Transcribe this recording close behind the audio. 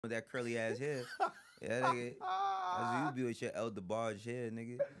with that curly ass hair. Yeah, nigga. That's you be with your elder barge hair,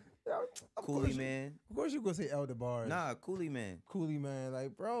 nigga. Yeah, Coolie man. Of course you gonna say elder bars. Nah, Coolie man. Coolie man,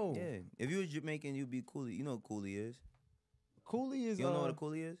 like bro. Yeah. If you was Jamaican, you'd be Coolie. You know what Coolie is? Coolie is You don't know what a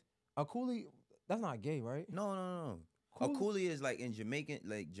Coolie is? a coolie. That's not gay, right? No. A coolie is like in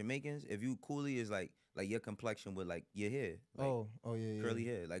Jamaicans. If you coolie is like your complexion with like your hair. Like Yeah. curly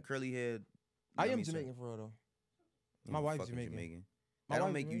hair, like curly hair. I am Jamaican for real though. My wife's Jamaican. That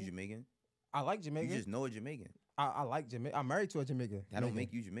don't make you Jamaican. I like Jamaican. You just know a Jamaican. I like Jamaican. I'm married to a Jamaican. That don't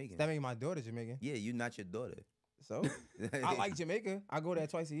make you Jamaican. That make my daughter Jamaican. Yeah, you're not your daughter. So I like Jamaica. I go there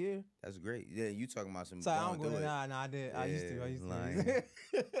twice a year. That's great. Yeah, you talking about some. So I don't go there. Nah, I did. I used to.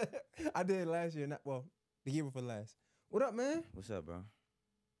 I did last year. Well, the year before last. What up, man? What's up, bro?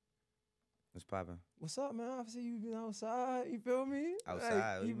 What's poppin'? What's up, man? I see you been outside. You feel me?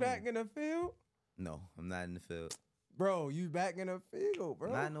 Outside? Like, you back in the field? No, I'm not in the field. Bro, you back in the field,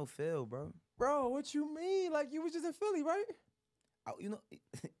 bro. Not in no field, bro. Bro, what you mean? Like, you was just in Philly, right? You know,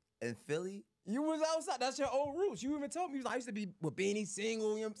 in Philly? You was outside. That's your old roots. You even told me, you was like, I used to be with Beanie single,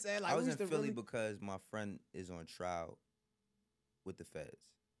 you know what I'm saying? Like, I was in Philly because my friend is on trial with the feds.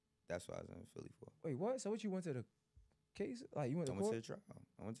 That's what I was in Philly for. Wait, what? So what, you went to the case? Like, you went to court?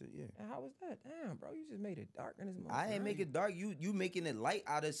 I went to the trial. Yeah. And how was that? Damn, bro, you just made it dark in this moment. I ain't make it dark. You making it light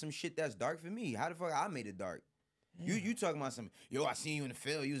out of some shit that's dark for me. How the fuck I made it dark? Yeah. You talking about some, yo, I seen you in the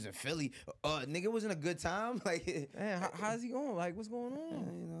field. You was in Philly. Nigga, it wasn't a good time. Like, man, how's he going? Like, what's going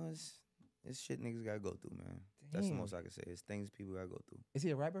on? You know, it's shit niggas gotta go through, man. Damn. That's the most I can say. It's things people gotta go through. Is he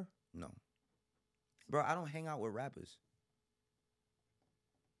a rapper? No. Bro, I don't hang out with rappers.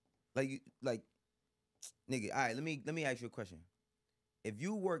 Like, nigga, all right, let me ask you a question. If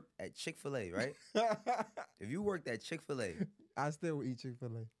you worked at Chick-fil-A, right? If you worked at Chick-fil-A. I still would eat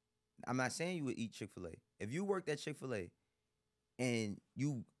Chick-fil-A. I'm not saying you would eat Chick-fil-A. If you worked at Chick-fil-A and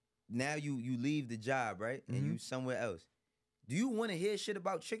you leave the job, right? And you somewhere else, do you want to hear shit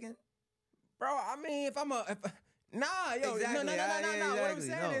about chicken? Bro, I mean, nah, yo, exactly. no. Exactly. What I'm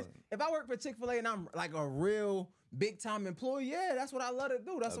saying is, if I work for Chick-fil-A and I'm like a real big time employee, yeah, that's what I love to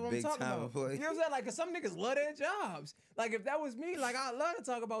do. That's what I'm talking about. Employee. You know what I'm saying? Like, 'cause some niggas love their jobs. Like, if that was me, like, I love to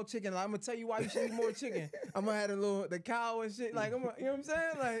talk about chicken. Like, I'm gonna tell you why you should eat more chicken. I'm gonna have the cow and shit. Like, you know what I'm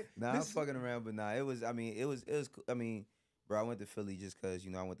saying? Like, nah, I'm fucking around, but nah, it was. I mean, bro, I went to Philly just cause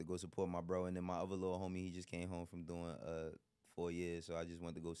I went to go support my bro, and then my other little homie, he just came home from doing 4 years, so I just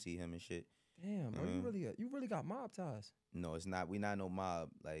went to go see him and shit. Damn, bro, you really got mob ties. No, it's not. We not no mob.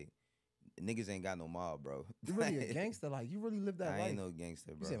 Like, niggas ain't got no mob, bro. You really a gangster. Like, you really live that life. I ain't no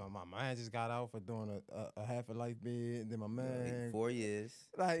gangster, bro. You say my man just got out for doing a half a life bid, and then my man 4 years.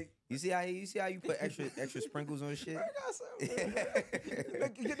 Like, you see how you put extra sprinkles on shit. I got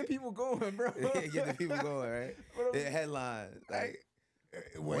something. Get the people going, bro. Get the people going, right? The headline like.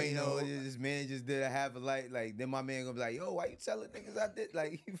 Wayno, this man just did a half a light. Like, then my man gonna be like, yo, why you telling niggas I did?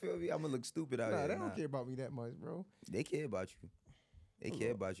 Like, you feel me? I'm gonna look stupid out here. They don't care about me that much, bro. They care about you. They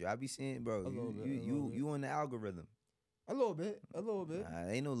care about you. I be seeing, bro, you on the algorithm. A little bit. Nah,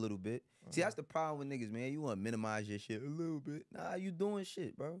 ain't no little bit. See, that's the problem with niggas, man. You want to minimize your shit a little bit. Nah, you doing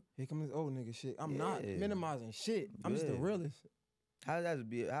shit, bro. Here comes this old nigga shit. I'm not minimizing shit. I'm just the realest. How that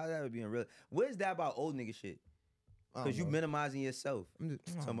being real? What is that about old nigga shit? Because you minimizing yourself. I'm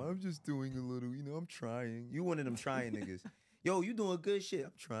just doing a little, I'm trying. You one of them trying niggas. Yo, you doing good shit.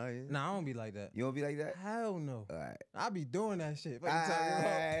 I'm trying. Nah, I don't be like that. You don't be like that? Hell no. All right. I be doing that shit. What you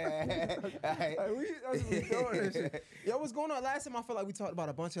talking about? Like, we doing that shit. Yo, what's going on? Last time I felt like we talked about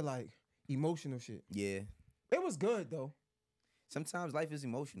a bunch of like emotional shit. Yeah. It was good though. Sometimes life is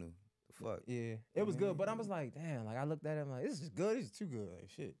emotional. The fuck. Yeah. It was good, but I was like, damn, like I looked at it, I'm like, this is good, this is too good. Like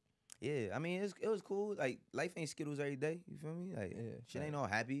shit. Yeah, I mean, it was cool. Like, life ain't Skittles every day. You feel me? Like, shit ain't all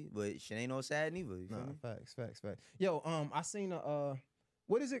happy, but shit ain't all sad neither. You feel me? Facts. Yo, I seen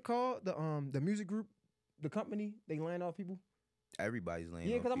what is it called? The music group, the company, they land off people? Everybody's laying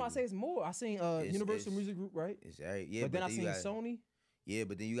off Yeah, because I'm people. about to say it's more. I seen Universal Music Group, right? But then I seen Sony. Yeah,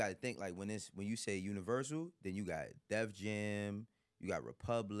 but then you got to think, like, when you say Universal, then you got Def Jam, you got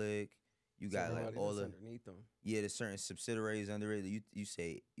Republic, you got like all the underneath them. Yeah, there's certain subsidiaries under it. You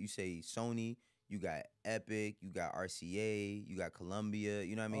say Sony, you got Epic, you got RCA, you got Columbia.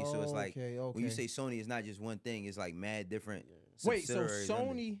 You know what I mean? So it's like when you say Sony, it's not just one thing. It's like mad different. Wait, so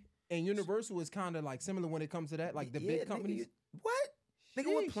Sony and Universal is kind of like similar when it comes to that, like the big companies. What?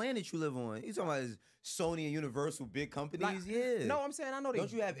 Nigga, what planet you live on? You talking about is Sony and Universal big companies? Like, yeah. No, I'm saying I know they.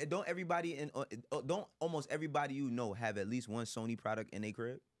 Don't almost everybody you know have at least one Sony product in their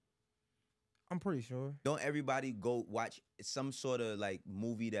crib? I'm pretty sure. Don't everybody go watch some sort of like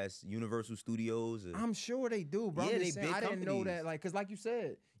movie that's Universal Studios? Or... I'm sure they do, bro. Yeah, I'm they saying, big I didn't know companies. that, like, cause like you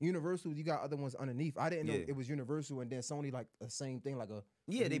said, Universal, you got other ones underneath. I didn't know it was Universal and then Sony like the same thing, like a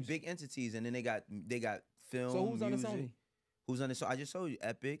they big entities, and then they got film. So who's music. on the Sony? Who's on the? So I just told you,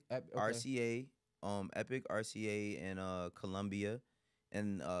 Epic, Okay. RCA, Epic, RCA, and Columbia,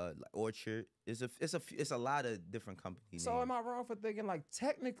 and Orchard. It's a lot of different companies. So am I wrong for thinking like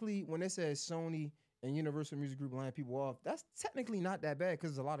technically when it says Sony and Universal Music Group laying people off, that's technically not that bad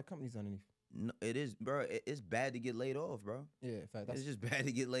because there's a lot of companies underneath. No, it is, bro. It's bad to get laid off, bro. Yeah, in fact, it's just bad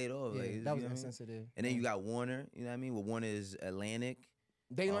to get laid off. Yeah, like, that was insensitive. And then you got Warner. You know what I mean? Well, Warner is Atlantic.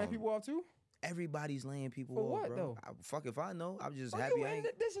 They laying people off too. Everybody's laying people for off, what, bro. Though? Fuck if I know. I'm just happy.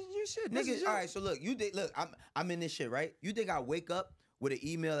 This is your shit. Nigga, all right. So look, I'm in this shit, right? You think I wake up with an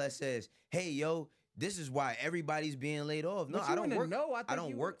email that says, "Hey, yo, this is why everybody's being laid off"? No, I don't work. I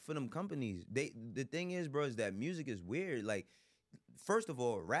don't work for them companies. The thing is, bro, is that music is weird. Like, first of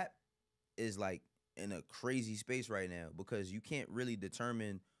all, rap is like in a crazy space right now because you can't really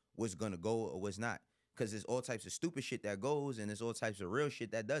determine what's gonna go or what's not. Because there's all types of stupid shit that goes and there's all types of real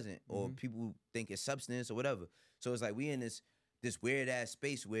shit that doesn't. Or people think it's substance or whatever. So it's like we in this weird ass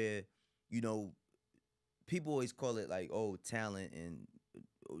space where, you know, people always call it like, oh, talent, and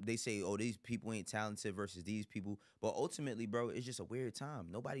they say, oh, these people ain't talented versus these people. But ultimately, bro, it's just a weird time.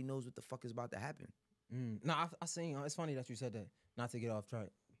 Nobody knows what the fuck is about to happen. No, I seen. It's funny that you said that. Not to get off track,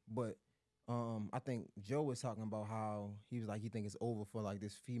 but I think Joe was talking about how he was like he think it's over for like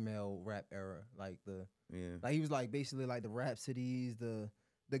this female rap era, like like he was like basically like the Rhapsodies,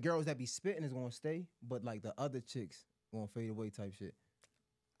 the girls that be spitting is gonna stay, but like the other chicks gonna fade away type shit.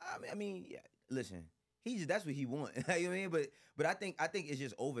 I mean, yeah. Listen, that's what he want. You know what I mean? But I think it's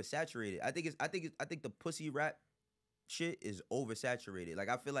just oversaturated. I think the pussy rap shit is oversaturated. Like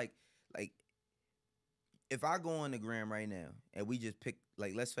I feel like if I go on the gram right now and we just pick,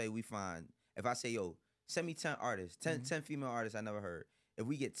 like, let's say we find, if I say, yo, send me 10 artists, 10 female artists I never heard. If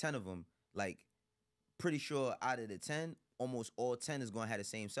we get 10 of them, like, pretty sure out of the 10, almost all 10 is going to have the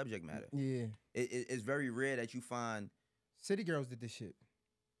same subject matter. Yeah. It's very rare that you find. City Girls did this shit.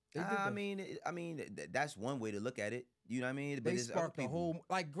 I mean, that's one way to look at it. You know what I mean? They sparked the whole,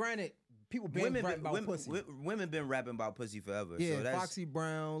 like, granted, people been rapping about pussy. Women been rapping about pussy forever. Yeah, so that's, Foxy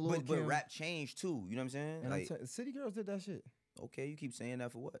Brown, Lil' Kim. But rap changed too. You know what I'm saying? And like, City Girls did that shit. Okay, you keep saying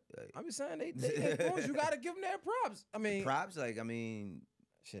that for what? Like, I'm just saying they influence. You gotta give them their props. I mean, props. Like, I mean,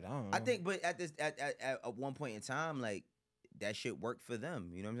 shit. I don't know. I think, but at one point in time, like that shit worked for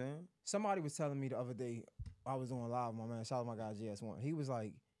them. You know what I'm saying? Somebody was telling me the other day. I was on live, my man. Shout out my guy GS1. He was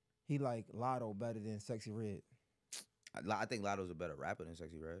like, he like Lotto better than Sexy Red. I think Lotto's a better rapper than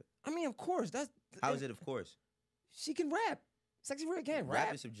Sexy Red. I mean, of course. How is it? Of course. She can rap. Sexy Red can't rap.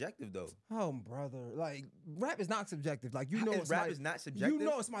 Rap is subjective, though. Oh, brother. Like, rap is not subjective. Like, you know, rap is not subjective. You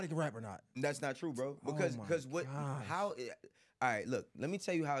know if somebody can rap or not. That's not true, bro. Because what? How? All right, look. Let me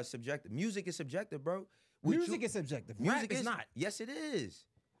tell you how it's subjective. Music is subjective, bro. Music is subjective. Rap is not. Yes, it is.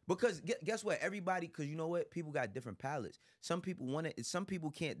 Because guess what? Everybody, because you know what? People got different palates. Some people want it. Some people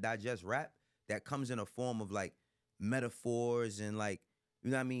can't digest rap that comes in a form of like metaphors and like,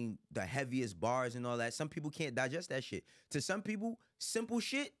 you know what I mean, the heaviest bars and all that. Some people can't digest that shit. To some people, simple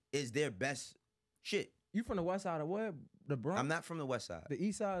shit is their best shit. You from the west side of what? The Bronx? I'm not from the west side. The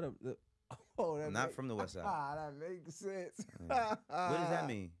east side of the... Oh, I'm not from the west side. That makes sense. What does that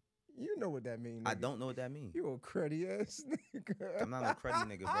mean? You know what that means. I don't know what that means. You a cruddy ass nigga. I'm not a cruddy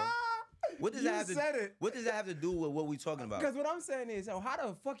nigga, bro. What does What does that have to do with what we talking about? Because what I'm saying is, how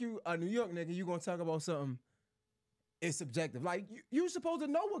the fuck you a New York nigga? You gonna talk about something? It's subjective. Like you supposed to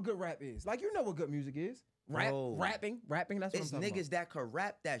know what good rap is. Like you know what good music is. Rapping. That's what I'm talking about. It's niggas that could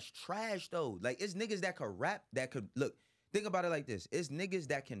rap that's trash though. Like it's niggas that could rap that could look. Think about it like this. It's niggas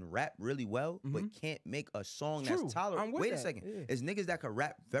that can rap really well, but can't make a song that's tolerable. Wait a second. Yeah. It's niggas that could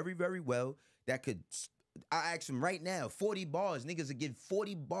rap very, very well that could... I ask them right now, 40 bars. Niggas would give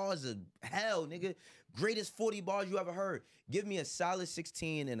 40 bars of hell, nigga. Greatest 40 bars you ever heard. Give me a solid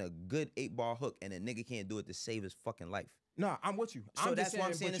 16 and a good 8-bar hook, and a nigga can't do it to save his fucking life. Nah, I'm with you. So that's why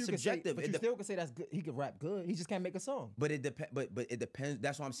I'm saying it's subjective. But you still can say that's good. He can rap good. He just can't make a song. But it depends. But it depends.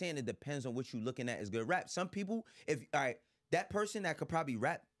 That's why I'm saying it depends on what you're looking at as good rap. Some people, all right, that person that could probably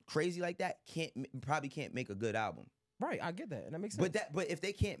rap crazy like that probably can't make a good album. Right, I get that, and that makes sense. But if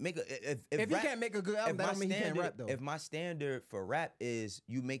they can't make if he can't make a good album, that don't mean he can't rap though. If my standard for rap is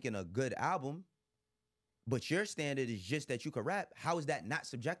you making a good album, but your standard is just that you can rap, how is that not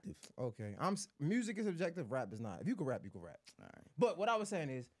subjective? Okay, music is subjective, rap is not. If you can rap, you can rap. All right. But what I was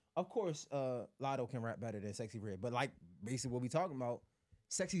saying is, of course, Lotto can rap better than Sexy Red. But like basically what we talking about,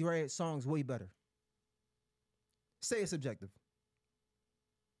 Sexy Red songs way better? Say it's subjective.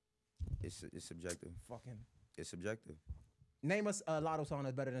 It's subjective. Fucking. It's subjective. Name us a Lotto song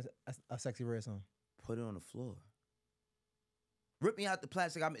that's better than a Sexy Red song. Put it on the floor. Rip me out the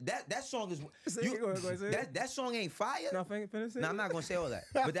plastic. I mean, that song is that song ain't fire. No, finish it. No, I'm not gonna say all that.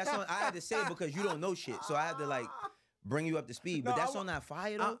 But that song I had to say it because you don't know shit, so I had to like bring you up to speed. But that song not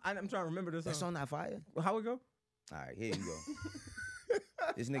fire though. I'm trying to remember this song. That song not fire. Well, how it go? All right, here you go.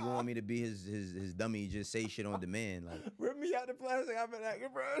 This nigga want me to be his dummy, just say shit on demand. Like, rip me out the plastic. I've been acting,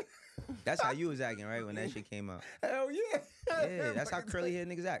 bro. That's how you was acting, right? When that shit came out. Hell yeah. Yeah, that's how curly hair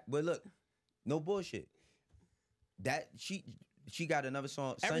niggas act. But look, no bullshit. That she got another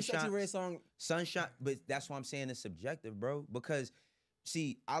song. Every Sunshine, Sexy Red song. Sunshine, but that's why I'm saying it's subjective, bro. Because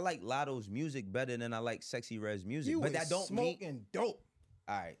see, I like Lotto's music better than I like Sexy Red's music. But that don't mean smoking dope.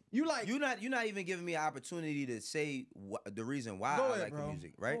 All right, you like you're not even giving me an opportunity to say the reason why I like the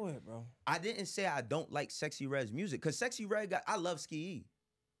music, right? Go ahead, bro. I didn't say I don't like Sexy Red's music because Sexy Red I love Ski E.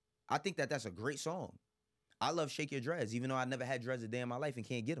 I think that's a great song. I love Shake Your Dreads, even though I never had dreads a day in my life and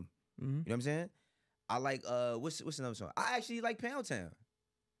can't get them. You know what I'm saying? I like what's another song? I actually like Pound Town.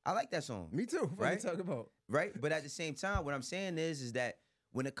 I like that song. Me too. What right? are you talking about? Right, but at the same time, what I'm saying is that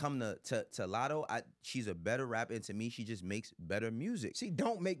when it comes to Lotto, she's a better rapper, and to me, she just makes better music. She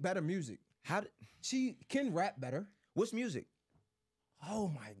don't make better music. She can rap better? What's music? Oh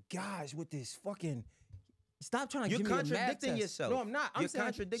my gosh! With this fucking. Stop trying to You're give me a mad contradicting test. yourself. No, I'm not. I'm You're saying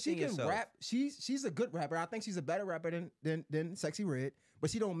contradicting she can yourself. rap. She's a good rapper. I think she's a better rapper than Sexy Red,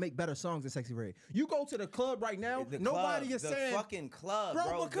 but she don't make better songs than Sexy Red. You go to the club right now, nobody is saying the fucking club,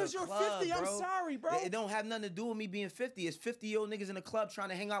 bro, because you're 50. I'm sorry, bro. It don't have nothing to do with me being 50. It's 50-year-old niggas in the club trying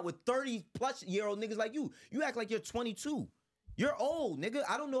to hang out with 30-plus-year-old niggas like you. You act like you're 22. You're old, nigga.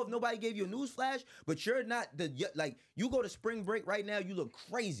 I don't know if nobody gave you a news flash, but you're not you go to spring break right now, you look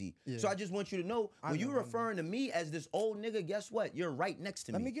crazy. Yeah. So I just want you to know, when you're referring to me as this old nigga, guess what? You're right next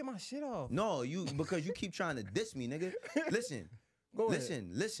to me. Let me get my shit off. No, because you keep trying to diss me, nigga. Listen.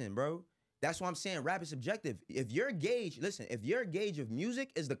 Listen, bro. That's why I'm saying rap is subjective. If your gauge of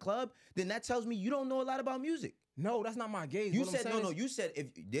music is the club, then that tells me you don't know a lot about music. No, that's not my gauge. You said no. You said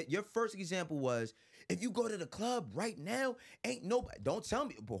if your first example was if you go to the club right now, ain't nobody. Don't tell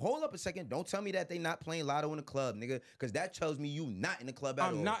me. But hold up a second. Don't tell me that they not playing Lotto in the club, nigga, because that tells me you not in the club at all.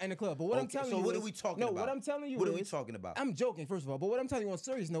 I'm not in the club. But what I'm telling you, so what are we talking about? No, what I'm telling you, what are we talking about? I'm joking, first of all. But what I'm telling you on a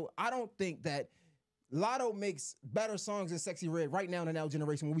serious note, I don't think that Lotto makes better songs than Sexy Red right now in our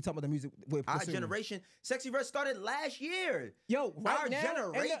generation when we talk about the music. Our generation, Sexy Red started last year. Yo, right our now,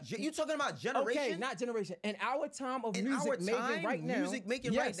 generation. You talking about generation? Okay, not generation. In our time of music making right now. Music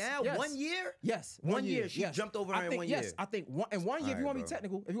making right now? Yes. 1 year? Yes. 1 year. She jumped over her in 1 year. Yes, I think in 1 year, if you want to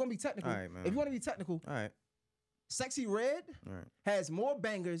be technical, All right. Sexy Red has more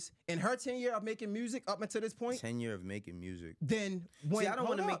bangers in her 10 years of making music up until this point. 10 years of making music. Then when I don't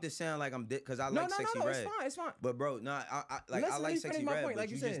want to make this sound like I'm because I like Sexy Red. It's fine. But bro, no, I like Sexy Red, but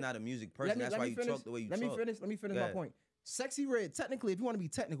you're just not a music person. That's why you talk the way you talk. Let me finish my point. Sexy Red, technically, if you want to be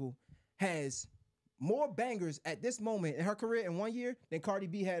technical, has more bangers at this moment in her career in 1 year than Cardi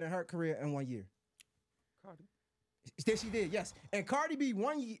B had in her career in 1 year. She did, yes. And Cardi B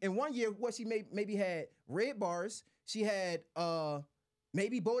in 1 year, what she maybe had Red Bars. She had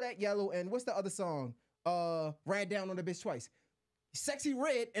maybe Bodak Yellow and what's the other song? Ran Down on the Bitch Twice. Sexy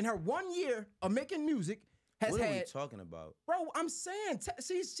Red in her 1 year of making music has what had. What are we talking about, bro? I'm saying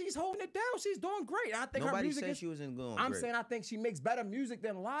she's holding it down. She's doing great. I think nobody her music said she wasn't going. I'm saying I think she makes better music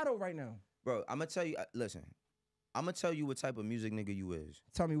than Lotto right now. Bro, I'm gonna tell you. Listen, I'm gonna tell you what type of music nigga you is.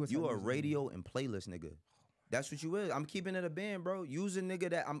 Tell me what you a radio and playlist nigga. That's what you is. I'm keeping it a band, bro. Use a nigga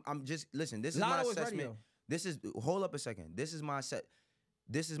that I'm just listen. This is Lotto my is assessment. radio. This is hold up a second. This is my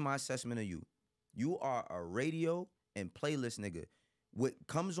assessment of you. You are a radio and playlist nigga. What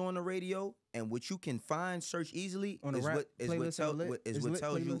comes on the radio and what you can find, search easily on is what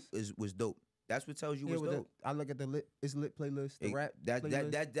tells you was dope. That's what tells you what's dope. I look at the lit playlist, the rap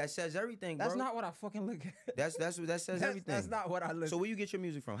playlist. That says everything, bro. That's not what I fucking look at. That says everything. That's not what I look at. So where you get your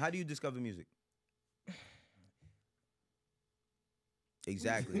music from? How do you discover music?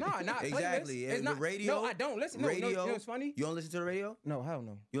 Exactly. No, not exactly. It's the radio. No, I don't listen. Radio. No, you know what's funny? You don't listen to the radio? No, hell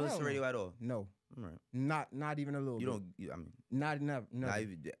no. You don't listen to the radio at all? No. All right. Not even a little. You bit. don't. I mean, not enough. No. Not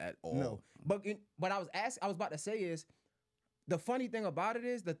even at all. No. But what I was about to say is, the funny thing about it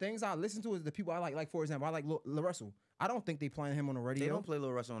is the things I listen to is the people I like. Like for example, I like Lil Russell. I don't think they playing him on the radio. They don't play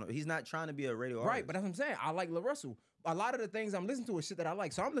Lil Russell on. He's not trying to be a radio artist. Right, but that's what I'm saying. I like Lil Russell. A lot of the things I'm listening to is shit that I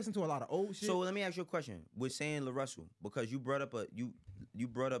like. So I'm listening to a lot of old shit. So let me ask you a question. With saying Lil Russell, because you brought up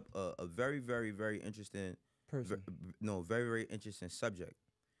a very, very, very interesting person. No, very, very interesting subject.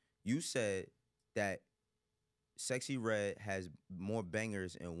 You said that Sexy Red has more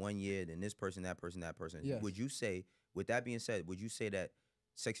bangers in 1 year than this person, that person, that person. Yes. Would you say, with that being said, would you say that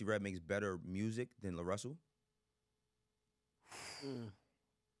Sexy Red makes better music than La Russell?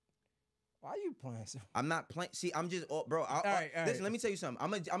 Why are you playing so? I'm not playing. See, I'm just, bro. All right. Listen, let me tell you something.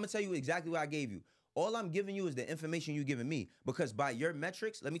 I'm gonna tell you exactly what I gave you. All I'm giving you is the information you giving me. Because by your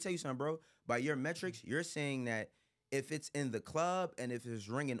metrics, let me tell you something, bro. By your metrics, you're saying that if it's in the club and if it's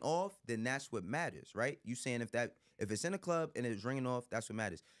ringing off, then that's what matters, right? You saying if it's in the club and it's ringing off, that's what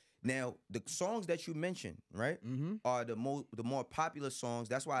matters. Now, the songs that you mentioned, right, are the more popular songs.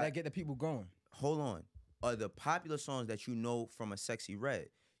 That's why that get the people going. Hold on, are the popular songs that you know from a Sexy Red.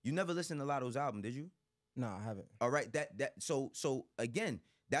 You never listened to Lotto's album, did you? No, I haven't. All right, so again,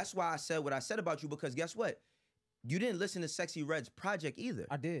 that's why I said what I said about you, because guess what? You didn't listen to Sexy Red's project either.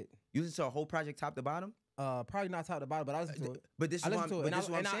 I did. You listened to a whole project top to bottom? Probably not top to bottom, but I listened to it. But this is what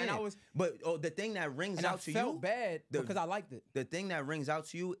I'm saying. But the thing that rings out to you, I felt bad because I liked it. The thing that rings out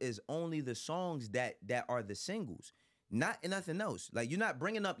to you is only the songs that are the singles, not nothing else. Like, you're not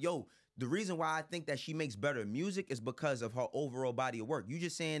bringing up, the reason why I think that she makes better music is because of her overall body of work. You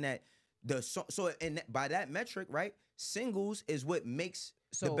just saying that by that metric, right? Singles is what makes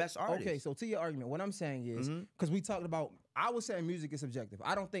the best artist. Okay, so to your argument, what I'm saying is, because we talked about, I was saying music is subjective.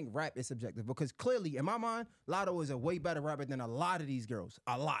 I don't think rap is subjective, because clearly, in my mind, Lotto is a way better rapper than a lot of these girls.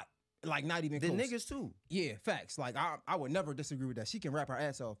 A lot. Like, not even close. The niggas too. Yeah, facts. Like, I would never disagree with that. She can rap her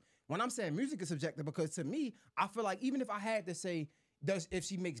ass off. When I'm saying music is subjective, because to me, I feel like even if I had to say, if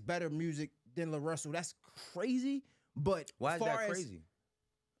she makes better music than La Russell, that's crazy. But why is that crazy?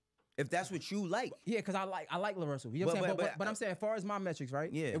 If that's what you like. Yeah, because I like La Russell. You know what I'm saying? But I'm saying, as far as my metrics,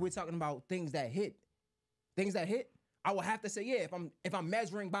 right? Yeah. If we're talking about things that hit, I would have to say, yeah, if I'm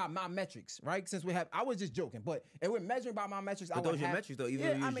measuring by my metrics, right? Since I was just joking, but if we're measuring by my metrics, but those are your metrics though, even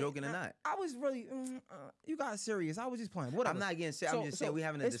if you was joking or not. I was really, you got serious. I was just playing. Whatever. I'm not getting serious. I'm just saying we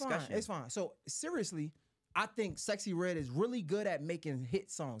having a discussion. It's fine. So seriously, I think Sexy Red is really good at making hit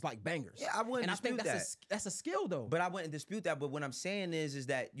songs, like bangers. Yeah, I wouldn't dispute that. And I think that's a skill though. But I wouldn't dispute that. But what I'm saying is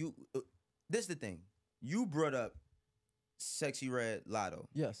that this is the thing. You brought up Sexy Red Lotto.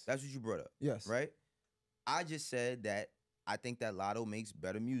 Yes. That's what you brought up. Yes. Right? I just said that I think that Lotto makes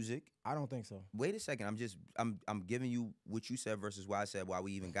better music. I don't think so. Wait a second. I'm giving you what you said versus why I said why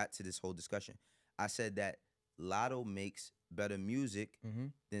we even got to this whole discussion. I said that Lotto makes better music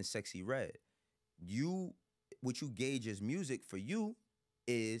than Sexy Red. What you gauge as music for you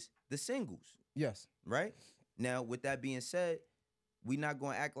is the singles. Yes. Right? Now, with that being said, we not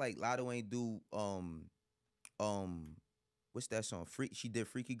gonna act like Lotto ain't do what's that song? She did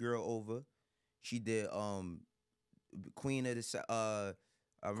Freaky Girl Over. She did Queen of the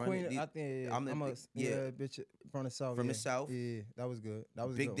Queen, I think I'm a bitch from the South. From the South. Yeah, that was good. That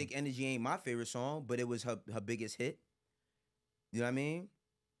was Big Dick Energy ain't my favorite song, but it was her biggest hit. You know what I mean?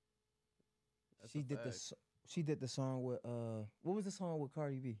 She did the song with what was the song with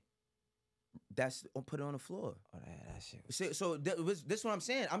Cardi B? That's Put It On the Floor. Oh, that shit. So this is what I'm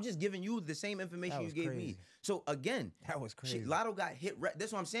saying. I'm just giving you the same information you gave me. So again, that was crazy. Lotto got hit.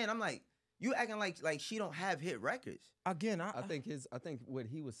 That's what I'm saying. I'm like, you acting like she don't have hit records. Again, I think what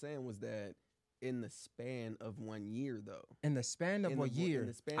he was saying was that in the span of 1 year, though. In the span of a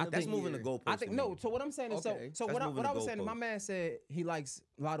year. That's moving the goalpost. I think no. So what I'm saying is, okay. so what I was saying is, my man said he likes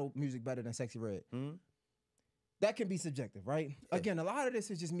Lotto music better than Sexy Red. That can be subjective, right? Yeah. Again, a lot of this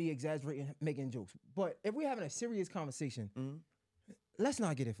is just me exaggerating, making jokes. But if we're having a serious conversation, let's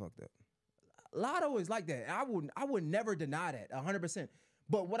not get it fucked up. Lotto is like that. I would never deny that 100%.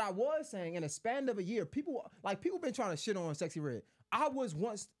 But what I was saying, in a span of a year, people been trying to shit on Sexy Red. I was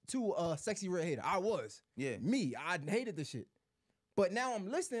once too a Sexy Red hater. I was. Yeah. Me, I hated the shit. But now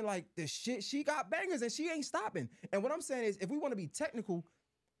I'm listening like the shit, she got bangers and she ain't stopping. And what I'm saying is, if we want to be technical,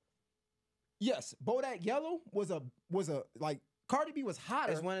 yes, Bodak Yellow was a like Cardi B was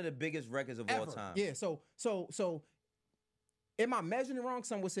hotter. It's one of the biggest records of all time. Yeah, so am I measuring it wrong?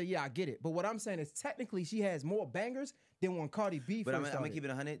 Some would say, yeah, I get it. But what I'm saying is, technically, she has more bangers than when Cardi B But first I'm gonna keep it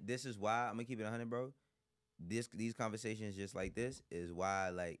 100. This is why I'm gonna keep it 100, bro. These conversations just like this is why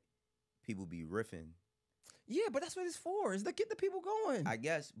like people be riffing. Yeah, but that's what it's for. Is to get the people going. I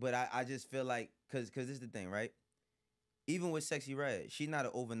guess, but I just feel like cause this is the thing, right? Even with Sexy Red, she's not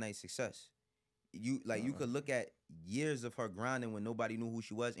an overnight success. You could look at years of her grinding when nobody knew who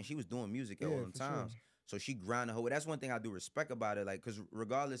she was, and she was doing music at all them times. Sure. So she grinded her way. That's one thing I do respect about her, like, because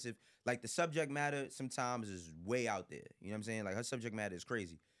regardless if, like, the subject matter sometimes is way out there. You know what I'm saying? Like, her subject matter is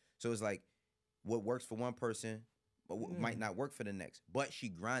crazy. So it's like, what works for one person might not work for the next. But she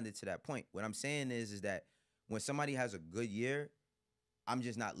grinded to that point. What I'm saying is that when somebody has a good year, I'm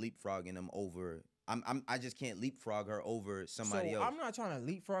just not leapfrogging them over. I just can't leapfrog her over somebody else. I'm not trying to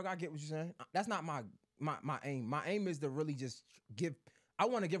leapfrog. I get what you're saying. That's not my aim. My aim is to really just give. I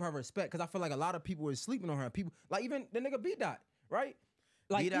want to give her respect because I feel like a lot of people are sleeping on her. People like even the nigga B Dot, right?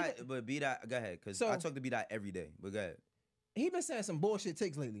 Like B Dot, go ahead, because I talk to B Dot every day. But go ahead. He been saying some bullshit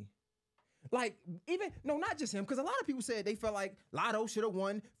takes lately. Like, not just him, because a lot of people said they felt like Lotto should have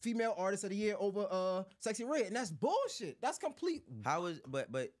won Female Artist of the Year over Sexy Red, and that's bullshit. That's complete.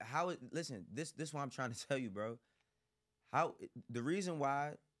 Listen, this is what I'm trying to tell you, bro. The reason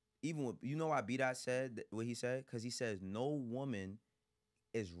why, why B-Dot said what he said? Because he says no woman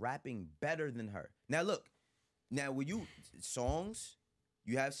is rapping better than her. Now, look, when you, songs,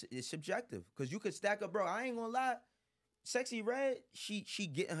 it's subjective, because you could stack up, bro, I ain't gonna lie. Sexy Red, she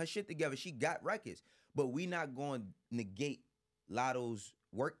getting her shit together. She got records, but we not going to negate Lotto's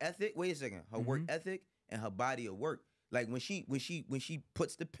work ethic. Wait a second, her work ethic and her body of work. Like when she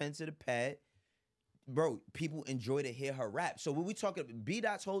puts the pen to the pad, bro, people enjoy to hear her rap. So when we talking, B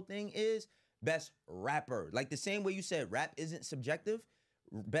Dot's whole thing is best rapper. Like the same way you said rap isn't subjective,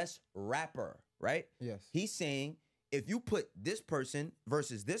 best rapper, right? Yes. He's saying if you put this person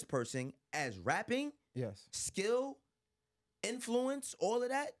versus this person as rapping, yes, skill, influence, all of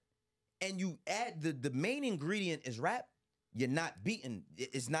that, and you add the main ingredient is rap, you're not beating.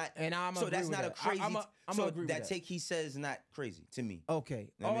 It's not, and that's not a crazy. I'm agree with that take he says is not crazy to me.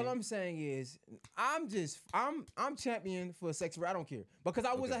 Okay, you know all I'm saying is I'm champion for Sexy Red. I don't care because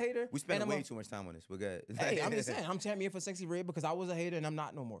I was a hater. We spent way too much time on this. We're good. Hey, I'm just saying I'm champion for Sexy Red because I was a hater and I'm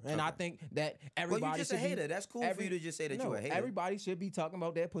not no more. And I think that everybody. Well, you just a hater. That's cool for you to just say that you're a hater. Everybody should be talking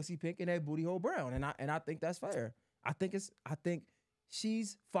about that pussy pink and that booty hole brown, and I think that's fair. I think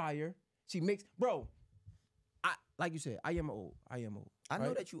she's fire. She makes, bro. Like you said, I am old. I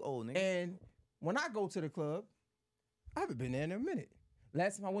know that you old, nigga. And when I go to the club, I haven't been there in a minute.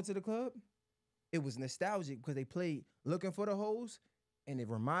 Last time I went to the club, it was nostalgic because they played Looking for the Hoes, and it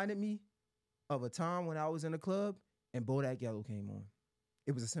reminded me of a time when I was in the club and Bodak Yellow came on.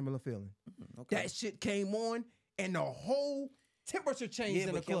 It was a similar feeling. Okay. That shit came on, and the whole temperature changed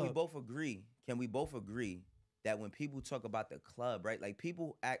in the club. Can we both agree that when people talk about the club, right? Like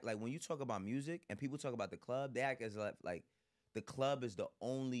people act like when you talk about music and people talk about the club, they act as like the club is the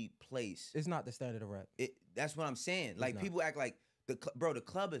only place. It's not the standard of rap. That's what I'm saying. Like people act like the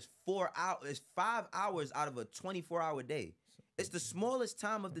club is 4 hours, it's 5 hours out of a 24-hour day. It's the smallest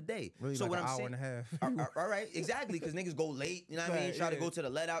time of the day. Really, so like what an I'm hour saying, and a half. all right, exactly, because niggas go late. You know what I mean? Try to go to the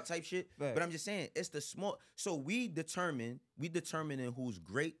let out type shit. Right. But I'm just saying, it's the small. So we determining who's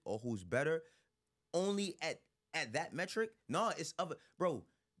great or who's better only at that metric. No, it's other, bro.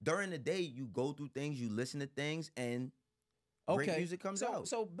 During the day, you go through things, you listen to things, and great music comes out.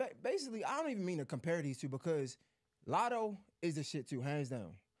 So basically, I don't even mean to compare these two because Lotto is the shit too, hands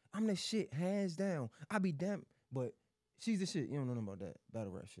down. I'm the shit, hands down. I be damn, but she's the shit. You don't know nothing about that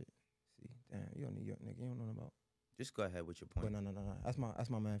battle rap shit. See, damn, you don't need your nigga. You don't know nothing about. Just go ahead with your point. But no. That's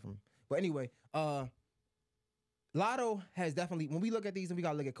my man from. But anyway, Lotto has definitely. When we look at these, and we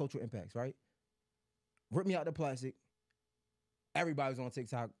gotta look at cultural impacts, right? Rip Me Out the Plastic. Everybody's on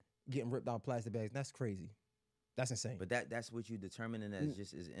TikTok getting ripped out plastic bags. That's crazy. That's insane. But that's what you determining as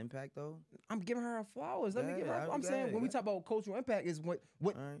just is impact though? I'm giving her flowers. Let me give her. I'm saying when we talk about cultural impact is what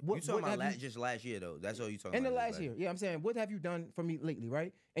you talking about just last year though. That's all you talking about. In the last year. Yeah, I'm saying what have you done for me lately,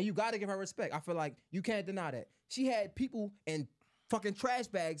 right? And you gotta give her respect. I feel like you can't deny that. She had people in fucking trash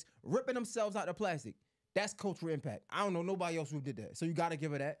bags ripping themselves out of plastic. That's cultural impact. I don't know nobody else who did that. So you gotta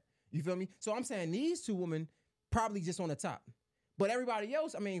give her that. You feel me? So I'm saying these two women probably just on the top. But everybody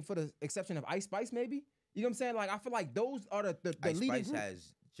else, I mean, for the exception of Ice Spice, maybe. You know what I'm saying? Like, I feel like those are the Ice leading Spice group.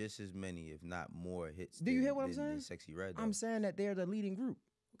 has just as many, if not more, hits. Do you hear what I'm saying? Sexy Red. Though. I'm saying that they're the leading group.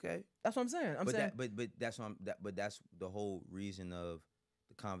 Okay. That's what I'm saying. But that's the whole reason of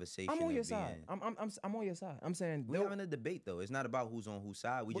the conversation. I'm on your side. I'm on your side. I'm saying we're having a debate though. It's not about who's on whose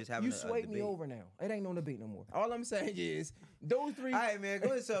side. We just having a debate. You swayed me over now. It ain't no debate no more. All I'm saying is those three. All right, man. Go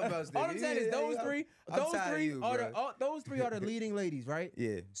ahead, something else. All I'm saying is those three. Those three are the leading ladies, right?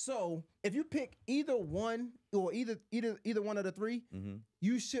 Yeah. So if you pick either one or either one of the three,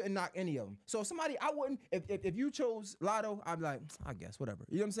 you shouldn't knock any of them. So if somebody, I wouldn't. If you chose Lotto, I'd be like, I guess whatever.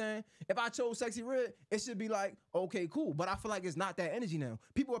 You know what I'm saying? If I chose Sexy Red, it should be like, okay, cool. But I feel like it's not that energy now.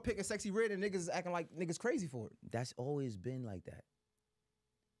 People are picking Sexy Red and niggas is acting like niggas crazy for it. That's always been like that.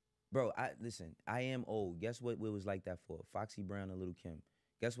 Bro, listen, I am old. Guess what it was like that for? Foxy Brown and Lil' Kim.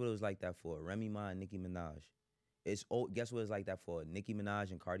 Guess what it was like that for? Remy Ma and Nicki Minaj. It's old. Guess what it's like that for? Nicki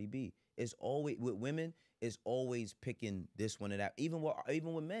Minaj and Cardi B. it's always with women. It's always picking this one or that. Even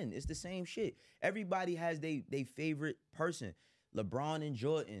with men, it's the same shit. Everybody has they favorite person. LeBron and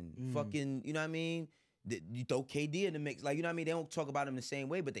Jordan, fucking, you know what I mean? You throw KD in the mix, like, you know what I mean? They don't talk about him the same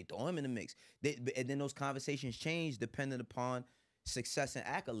way, but they throw him in the mix. And then those conversations change depending upon success and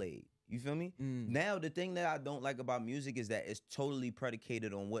accolade. You feel me? Now, the thing that I don't like about music is that it's totally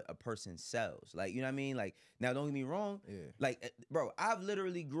predicated on what a person sells. Like, you know what I mean? Like, now, don't get me wrong. Yeah. Like, bro, I've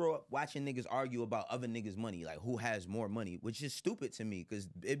literally grew up watching niggas argue about other niggas' money, like who has more money, which is stupid to me because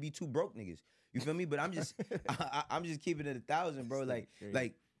it'd be two broke niggas. You feel me? But I'm just, I'm just keeping it 1,000, bro. Like,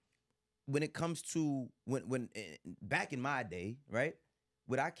 when it comes to when back in my day, right?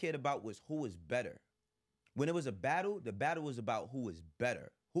 What I cared about was who was better. When it was a battle, the battle was about who was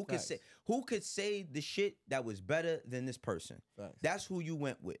better. Who could say the shit that was better than this person? Facts. That's who you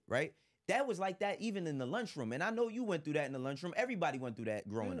went with, right? That was like that even in the lunchroom. And I know you went through that in the lunchroom. Everybody went through that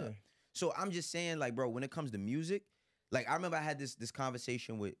growing up. So I'm just saying, like, bro, when it comes to music, like, I remember I had this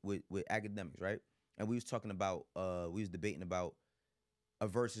conversation with academics, right? And we was talking about, we was debating about a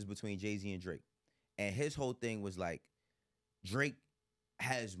versus between Jay-Z and Drake. And his whole thing was like, Drake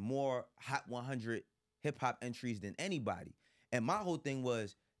has more Hot 100 hip-hop entries than anybody. And my whole thing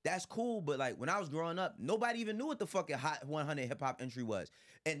was, that's cool, but like when I was growing up, nobody even knew what the fucking Hot 100 hip-hop entry was.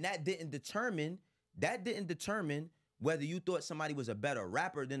 And that didn't determine whether you thought somebody was a better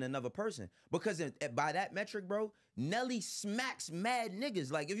rapper than another person. Because by that metric, bro, Nelly smacks mad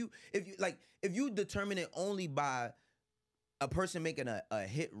niggas. Like if you determine it only by a person making a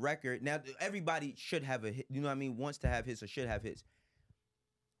hit record, now everybody should have a hit, you know what I mean, wants to have hits or should have hits.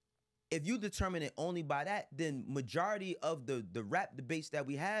 If you determine it only by that, then majority of the rap debates that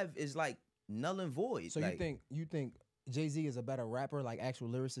we have is like null and void. So like, you think Jay-Z is a better rapper, like actual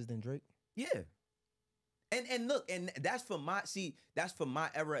lyricist, than Drake? Yeah. And look, and that's for my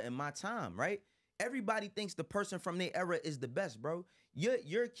era and my time, right? Everybody thinks the person from their era is the best, bro.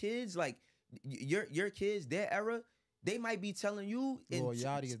 Your kids, like your kids, their era, they might be telling you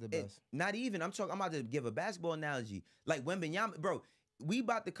Yachty is the best. Not even. I'm about to give a basketball analogy. Like Wembanyama, bro. We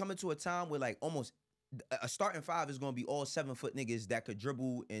about to come into a time where like almost a starting five is gonna be all 7-foot niggas that could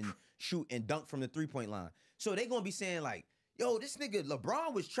dribble and shoot and dunk from the 3-point line. So they gonna be saying like, yo, this nigga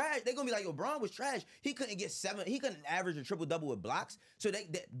LeBron was trash. They gonna be like, yo, LeBron was trash. He couldn't get 7. He couldn't average a triple-double with blocks. So they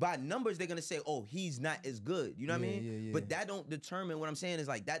by numbers, they're gonna say, oh, he's not as good. You know what I mean? Yeah. But that don't determine. What I'm saying is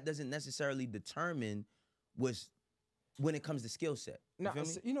like that doesn't necessarily determine when it comes to skill set.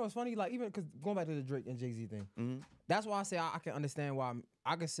 You know, it's funny, like, even because going back to the Drake and Jay-Z thing, that's why I say I can understand why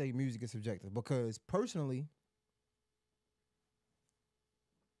I can say music is subjective. Because personally,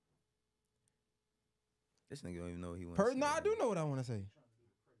 this nigga don't even know what he wants to say. No, I do know what I want to say.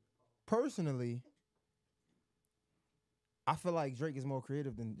 Personally, I feel like Drake is more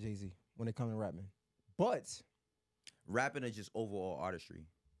creative than Jay-Z when it comes to rapping. But rapping is just overall artistry.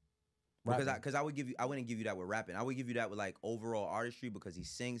 Because I wouldn't give you that with rapping. I would give you that with like overall artistry because he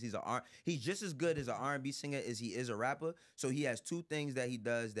sings. He's just as good as an R&B singer as he is a rapper. So he has two things that he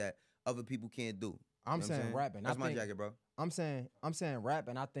does that other people can't do. I'm saying rapping. That's my jacket, bro. I'm saying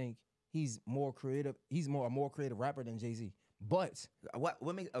rapping. I think he's more creative. He's a more creative rapper than Jay-Z. But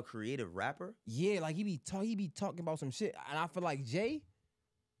what makes a creative rapper? Yeah, like he be talking about some shit, and I feel like Jay.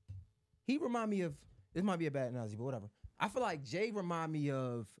 He remind me of, this might be a bad analogy, but whatever. I feel like Jay remind me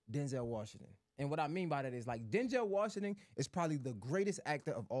of Denzel Washington. And what I mean by that is like Denzel Washington is probably the greatest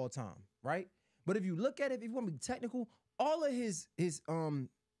actor of all time, right? But if you look at it, if you want to be technical, all of his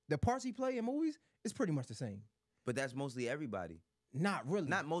the parts he play in movies is pretty much the same. But that's mostly everybody. Not really.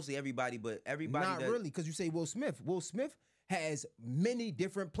 Not mostly everybody, but everybody. Not really, because you say Will Smith. Will Smith has many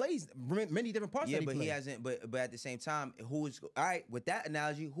different plays, many different parts. Yeah, that he he hasn't. But at the same time, all right? With that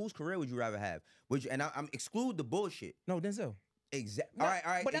analogy, whose career would you rather have? I'm exclude the bullshit. No, Denzel. Exactly. No, all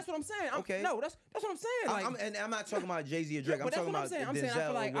right. But that's what I'm saying. Okay. No, that's what I'm saying. Like, I'm not talking about Jay-Z or Drake. I'm talking about Denzel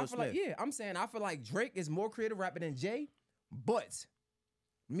or Will Smith. I feel like Drake is more creative rapper than Jay. But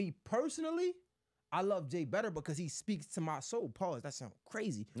me personally, I love Jay better because he speaks to my soul. Pause. That sounds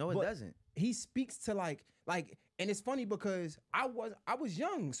crazy. No, it doesn't. He speaks to like, and it's funny because I was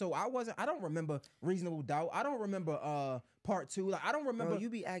young, so I don't remember Reasonable Doubt. I don't remember Part 2. Like I don't remember. Bro, you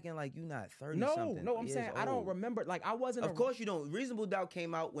be acting like you not 30 No, something. I'm saying old. I don't remember. Like I wasn't. Of course you don't. Reasonable Doubt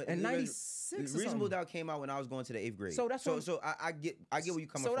came out when in '96. Reasonable Doubt came out when I was going to the 8th grade. So that's I get where you coming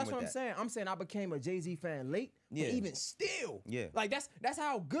from. So that's what I'm saying. I'm saying I became a Jay-Z fan late. Yeah. But even still. Yeah. Like that's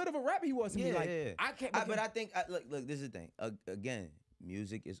how good of a rapper he was to me. Like I can't. But I think look. This is the thing. Again,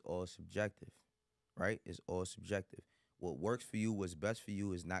 music is all subjective, right? It's all subjective. what works for you, what's best for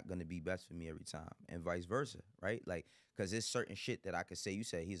you is not gonna be best for me every time, and vice versa, right? Like, cause there's certain shit that I could say. You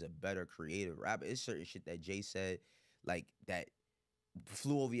said he's a better creative rapper. It's certain shit that Jay said, like that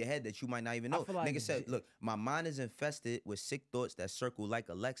flew over your head that you might not even know. Like nigga said, look, my mind is infested with sick thoughts that circle like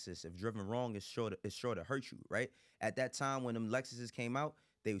a Lexus. If driven wrong, it's sure to hurt you, right? At that time when them Lexuses came out,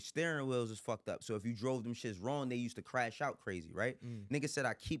 they steering wheels was fucked up. So if you drove them shits wrong, they used to crash out crazy, right? Nigga said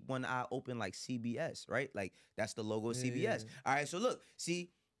I keep one eye open like CBS, right? Like that's the logo of CBS. Yeah. All right, so look,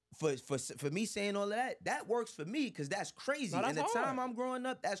 see, for me saying all of that works for me because that's crazy. No, that's and the time I'm growing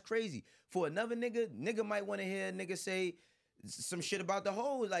up, that's crazy. For another nigga might want to hear a nigga say some shit about the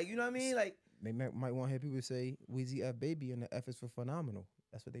whole, like, you know what I mean? Like they might want to hear people say Weezy F Baby and the F is for phenomenal.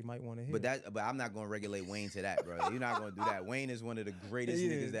 That's what they might want to hear. But I'm not gonna regulate Wayne to that, bro. You're not gonna do that. Wayne is one of the greatest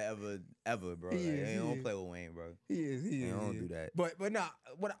niggas that ever, bro. Like, don't play with Wayne, bro. He is. Don't do that. But nah.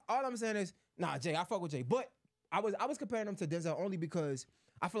 All I'm saying is, nah, Jay. I fuck with Jay. But I was comparing him to Denzel only because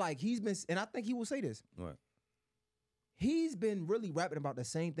I feel like he's been, and I think he will say this. What? He's been really rapping about the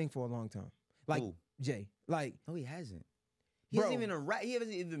same thing for a long time. Like Jay. Like no, he hasn't. He hasn't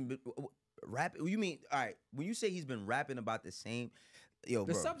even been rapping. You mean all right? When you say he's been rapping about the same. Yo,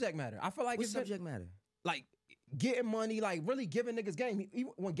 the subject matter. I feel like it's subject matter. Like getting money, like really giving niggas game.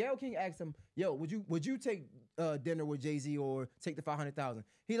 When Gayle King asked him, "Yo, would you take dinner with Jay-Z or take the 500,000?"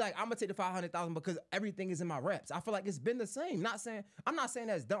 He like, "I'm gonna take the 500,000 because everything is in my raps." I feel like it's been the same. I'm not saying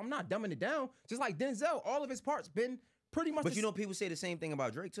that's dumb. I'm not dumbing it down. Just like Denzel, all of his parts been pretty much. But you know, people say the same thing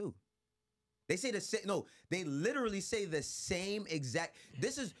about Drake too. They say the same. No, they literally say the same exact.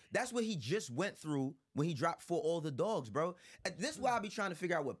 That's what he just went through when he dropped For All the Dogs, bro. This is why I be trying to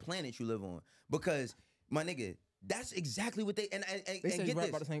figure out what planet you live on, because my nigga, that's exactly what they say get rap this.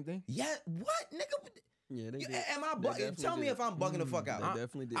 about the same thing. Yeah, what nigga? Yeah, they did. Am I bugging? Tell me if I'm bugging the fuck out. They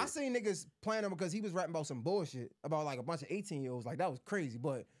definitely did. I seen niggas playing him because he was rapping about some bullshit about like a bunch of 18-year-olds. Like that was crazy,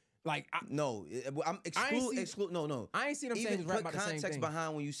 but. Like no, I'm exclude. No. I ain't seen him saying put about the same context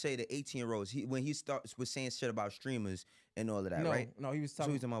behind when you say the 18-year-olds. When he was saying shit about streamers and all of that, right? No, he was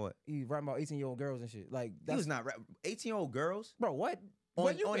talking. So he's talking about what? He rapping about 18-year-old girls and shit. Like he was not 18-year-old girls, bro. What?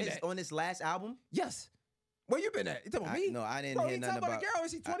 On his last album? Yes. Where you been at? You talking about me? No, I didn't hear nothing about. The girl.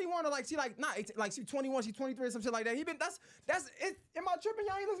 Is she 21 or like she like not 18, like she 21, she 23 or some shit like that. He been that's it. Am I tripping?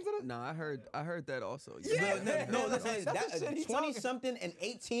 Y'all ain't listen to this? No, I heard that also. Yeah. No, listen. 20-something and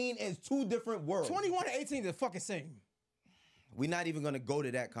 18 is two different worlds. 21 and 18 is the fucking same. We're not even gonna go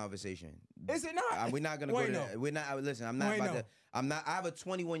to that conversation. Is it not? We're not gonna go to that. We're not. Listen, I'm not about to. I have a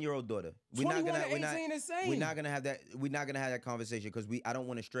 21-year-old daughter. We're not gonna. We're not gonna have that. We're not gonna have that conversation because I don't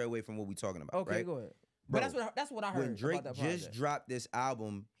want to stray away from what we're talking about. Okay, right? Go ahead. Bro, but that's what I heard. When Drake just dropped this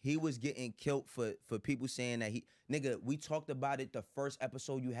album, he was getting killed for people saying that nigga, we talked about it the first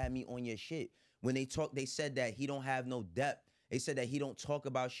episode you had me on your shit. When they said that he don't have no depth. They said that he don't talk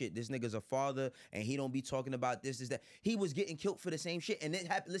about shit. This nigga's a father and he don't be talking about this, that. He was getting killed for the same shit. And it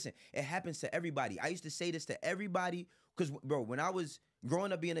happened. Listen, it happens to everybody. I used to say this to everybody because, bro, when I was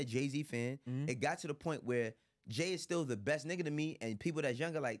growing up being a Jay-Z fan, it got to the point where Jay is still the best nigga to me, and people that's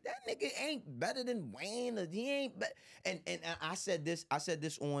younger like that nigga ain't better than Wayne. Or he ain't. And I said this.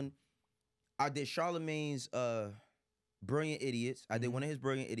 I did Charlemagne's Brilliant Idiots. I did one of his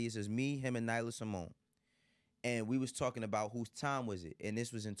Brilliant Idiots. It's me, him, and Nyla Simone, and we was talking about whose time was it, and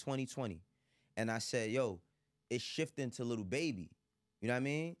this was in 2020, and I said, yo, it's shifting to Lil Baby. You know what I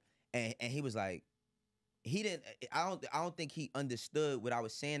mean? And he was like, he didn't. I don't think he understood what I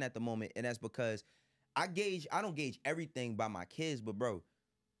was saying at the moment, and that's because. I don't gauge everything by my kids, but bro,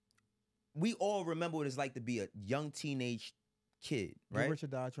 we all remember what it's like to be a young teenage kid, right? Get Rich or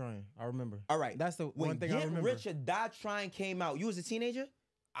Die Trying. I remember. All right. That's the one thing I remember. Get Rich or Die Trying came out. You was a teenager?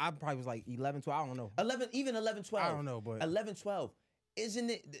 I probably was like 11, 12. I don't know. 11, 12. I don't know, but 11, 12. Isn't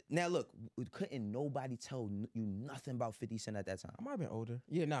it? Now look, couldn't nobody tell you nothing about 50 Cent at that time? I might have been older.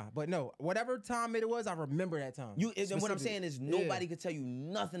 Yeah, nah, but no. Whatever time it was, I remember that time. And what I'm saying is nobody could tell you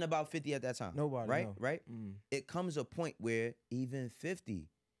nothing about 50 at that time. Nobody. Right? No. Right? It comes a point where even 50,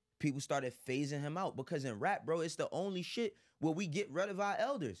 people started phasing him out because in rap, bro, it's the only shit where we get rid of our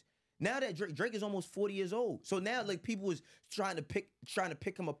elders. Now that Drake is almost 40 years old, so now like people was trying to pick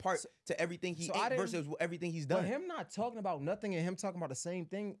him apart to everything he ate versus everything he's done. But him not talking about nothing and him talking about the same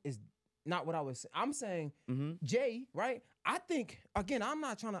thing is not what I was. I'm saying Jay, right? I think again, I'm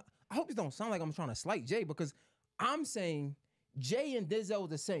not trying to. I hope this don't sound like I'm trying to slight Jay because I'm saying Jay and Denzel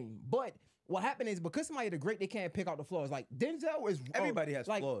the same, but. What happened is because somebody the great, they can't pick out the flaws. Like Denzel is everybody has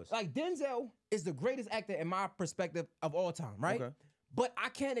flaws. Like Denzel is the greatest actor in my perspective of all time, right? Okay. But I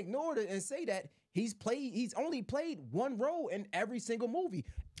can't ignore it and say that He's only played one role in every single movie.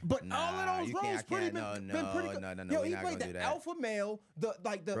 But all of those roles been pretty good. No, Yo, we he not played gonna do the that. alpha male, Bro,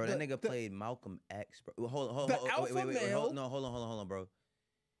 that nigga played Malcolm X, bro. Hold on, hold on, bro.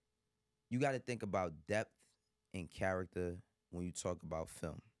 You got to think about depth and character when you talk about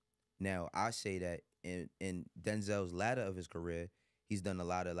film. Now, I say that in Denzel's latter of his career, he's done a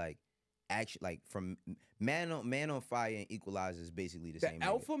lot of like action, like from Man on Fire and Equalizer is basically the same. The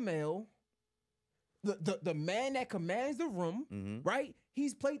alpha male, the man that commands the room, right?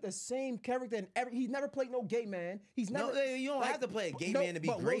 He's played the same character in he's never played no gay man. He's never. No, you don't have to play a gay man to be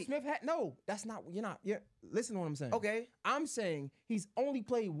but great. Will Smith that's not. Listen to what I'm saying. Okay. I'm saying he's only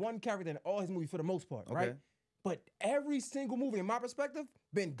played one character in all his movies for the most part, Okay. right? But every single movie, in my perspective,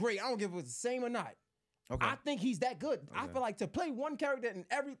 been great. I don't give a it's the same or not. Okay. I think he's that good. I Okay. feel like to play one character in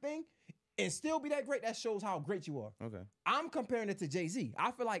everything and still be that great, that shows how great you are. Okay. I'm comparing it to Jay-Z.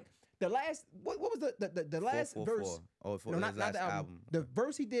 I feel like the last what was the last verse? 4. Oh, No, not last the album. The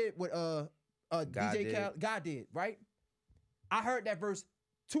verse he did with DJ Khaled, God did, right? I heard that verse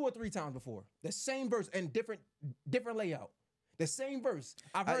 2 or 3 times before. The same verse and different layout. The same verse.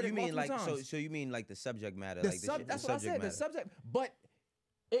 I've heard it multiple times. So you mean like the subject matter? That's what I said. Matter. The subject, but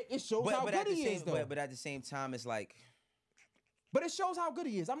it shows how good he is, though. But at the same time, it's like. But it shows how good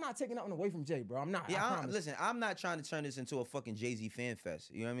he is. I'm not taking nothing away from Jay, bro. I'm not. Yeah, listen, I'm not trying to turn this into a fucking Jay-Z fan fest.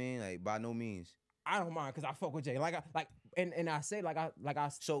 You know what I mean? Like, by no means. I don't mind because I fuck with Jay. And I say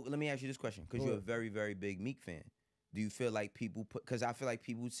So let me ask you this question, because you're a very, very big Meek fan. Do you feel like people because I feel like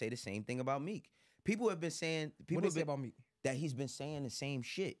people say the same thing about Meek. People have been saying what they say about Meek? That he's been saying the same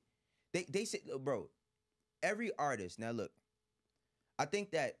shit. They say, bro, every artist. Now look, I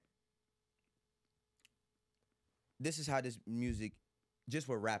think that this is how this music, just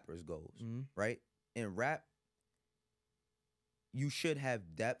where rappers goes, right? In rap, you should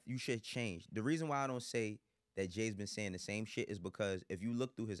have depth. You should change. The reason why I don't say that Jay's been saying the same shit is because if you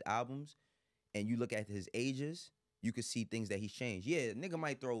look through his albums and you look at his ages, you can see things that he's changed. Yeah, nigga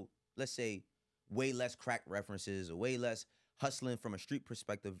might throw, let's say, way less crack references or way less hustling from a street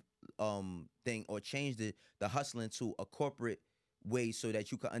perspective thing, or change the hustling to a corporate way so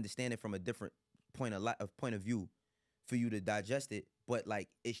that you can understand it from a different point of view for you to digest it. But like,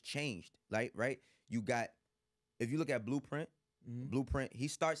 it's changed, like, right? You got, if you look at Blueprint, he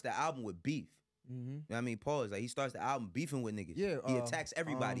starts the album with beef. You know what I mean? Pause. Like, he starts the album beefing with niggas. Yeah, he attacks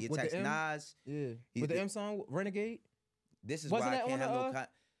everybody. He attacks Nas. Yeah. With the M song, Renegade? This is why I can't have no...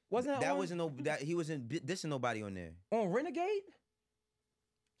 Wasn't that wasn't no... he wasn't dissing nobody on there. On Renegade?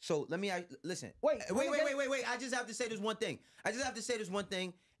 So, let me... Listen. Wait. I just have to say this one thing.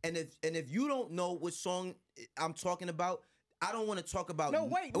 And if you don't know what song I'm talking about, I don't want to talk about... No,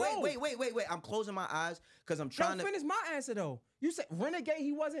 wait. I'm closing my eyes because I'm trying to... finish my answer, though. You said Renegade,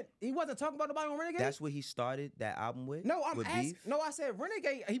 he wasn't talking about nobody on Renegade? That's what he started that album with? No, I'm asking... No, I said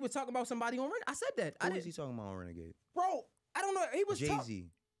Renegade, he was talking about somebody on Renegade. I said that. Who was he talking about on Renegade? Bro, I don't know. He was Jay-Z.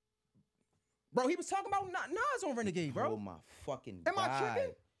 Bro, he was talking about Nas on Renegade, bro. Oh, my fucking God. Am I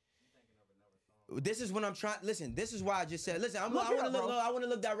tripping? This is when I'm trying... Listen, this is why I just said... Listen, I want to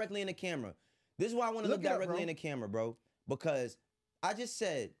look directly in the camera. This is why I want to look directly in the camera, bro. Because I just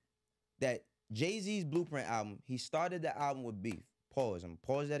said that Jay-Z's Blueprint album, he started the album with beef. Pause. I'm gonna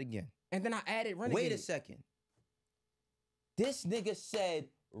pause that again. And then I added Renegade. Wait a second. This nigga said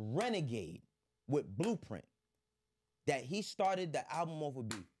Renegade with Blueprint. That he started the album off with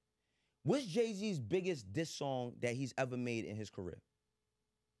beef. What's Jay-Z's biggest diss song that he's ever made in his career?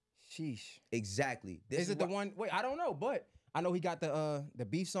 Sheesh. Exactly. Is it the one? Wait, I don't know, but I know he got the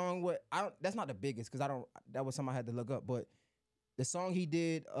beef song. That's not the biggest because that was something I had to look up. But the song he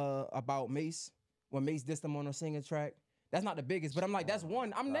did about Mace, when Mace dissed him on a singing track, that's not the biggest. But I'm like, that's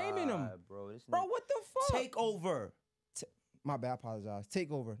one. I'm naming them. Bro, what the fuck? Take Over. My bad, I apologize.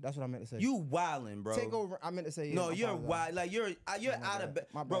 Take Over. That's what I meant to say. You wildin', bro. Take Over. I meant to say. No, you're wild. Like you're out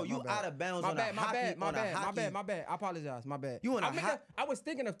of bro. You out of bounds on a hockey. My bad. I apologize. My bad. You on a I was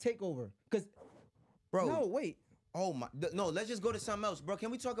thinking of Take Over because, bro. No, wait. Oh my. No, let's just go to something else, bro. Can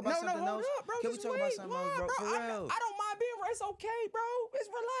we talk about something else? Up, bro. Can we talk about something else, bro? For real. I don't mind being. It's okay, bro. It's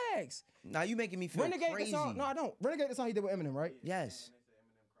relax. Now you making me feel Renegade crazy. The song. No, I don't. Renegade the song he did with Eminem, right? Yes.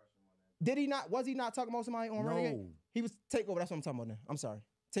 Did he not? Was he not talking about somebody on Renegade? He was Take Over. That's what I'm talking about now. I'm sorry.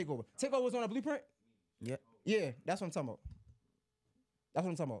 Take Over. Take Over was on a Blueprint? Yeah. Yeah, that's what I'm talking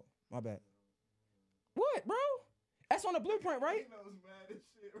about. My bad. What, bro? That's on the blueprint, right? Wayno's mad as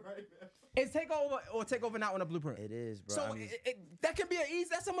shit right now. Is Takeover or Takeover not on the blueprint? It is, bro. So that can be an easy.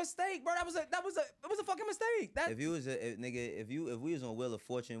 That's a mistake, bro. That was a fucking mistake. If you was a nigga, if we was on Wheel of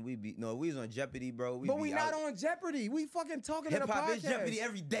Fortune, we'd be no. If we was on Jeopardy, bro. But we not on Jeopardy. We fucking talking Hip in a hop podcast. is Jeopardy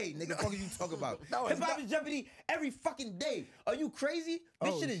every day, nigga. What are you talking about? No, Hip hop is Jeopardy every fucking day. Are you crazy?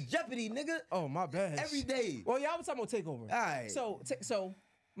 This shit is Jeopardy, nigga. Oh my bad. Every day. Well, y'all was talking about Takeover. All right. So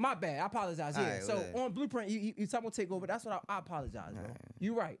my bad. I apologize. Yeah. Right, so whatever. on Blueprint, you talking about Takeover. That's what I apologize, bro.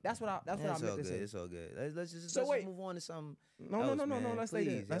 You right. That's what I meant to say. It's all good. Let's just move on to something. No. Let's stay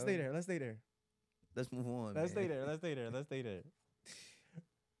there. Let's stay there. Let's move on. Let's stay there.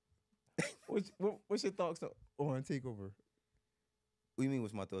 What's your thoughts on Takeover? What do you mean?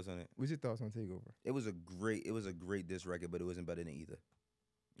 What's my thoughts on it? What's your thoughts on Takeover? It was a great diss record, but it wasn't better than either.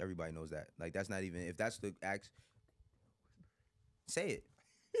 Everybody knows that. Like that's not even if that's the act. Say it.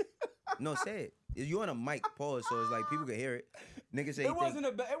 No, say it. You on a mic, pause, so it's like people can hear it. Nigga say it wasn't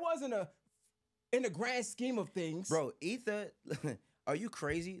a in the grand scheme of things, bro. Ether, are you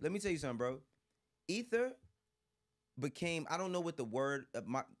crazy? Let me tell you something, bro. Ether became I don't know what the word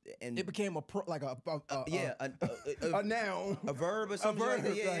and it became a noun, a verb or something. Like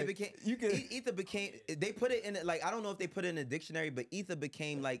that. Yeah, like, it became. Ether became. They put it in like I don't know if they put it in a dictionary, but ether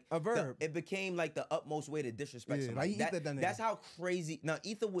became like a verb. It became like the utmost way to disrespect somebody. Like that's how crazy. No,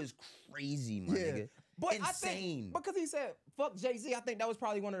 Ether was crazy, my nigga. But insane. I think, because he said fuck Jay-Z, I think that was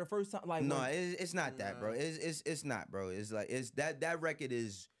probably one of the first time. Like no, it's not that, bro. It's not, bro. It's like that record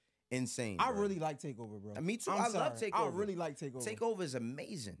is. Insane. Bro. I really like Takeover, bro. Me too. I love Takeover. I really like Takeover. Takeover is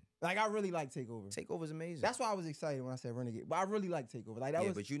amazing. Like I really like Takeover. Takeover is amazing. That's why I was excited when I said Renegade. But I really like Takeover. Like that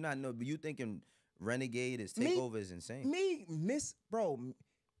was. But you thinking Renegade is Takeover is insane.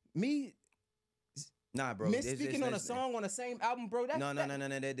 Nah, bro. Speaking on a song on the same album, bro. No.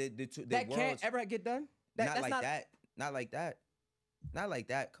 That can't ever get done. Not like that. Not like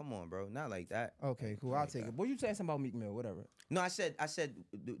that. Come on, bro. Not like that. Okay, cool. I'll take it. Boy, you saying something about Meek Mill, whatever. No, I said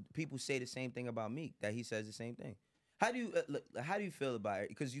people say the same thing about Meek, that he says the same thing. How do you feel about it?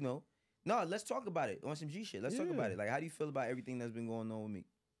 Because no, let's talk about it on some G shit. Let's talk about it. Like, how do you feel about everything that's been going on with Meek?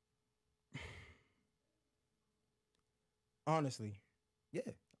 Honestly, yeah.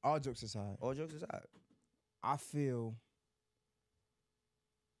 All jokes aside, I feel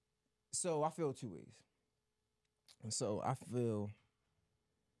two ways. So I feel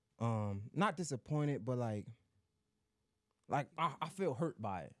not disappointed, but like I feel hurt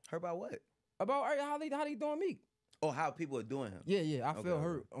by it. Hurt by what? About how they doing Meek. Oh, how people are doing him. Yeah. I feel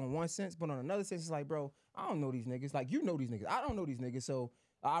hurt on one sense, but on another sense, it's like, bro, I don't know these niggas. Like, you know these niggas. I don't know these niggas. So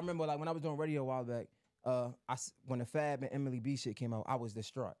I remember like when I was doing radio a while back, when the Fab and Emily B shit came out, I was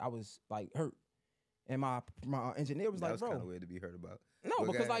distraught. I was like hurt. And my engineer was like, bro. That was kind of weird to be hurt about. No,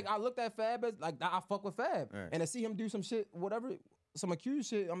 because like I looked at Fab as like I fuck with Fab. Right. And to see him do some shit, whatever, some accused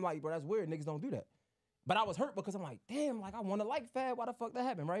shit, I'm like, bro, that's weird. Niggas don't do that. But I was hurt because I'm like, damn, like I want to like Fab. Why the fuck that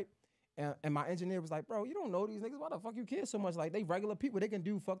happened, right? And my engineer was like, bro, you don't know these niggas. Why the fuck you care so much? Like, they regular people. They can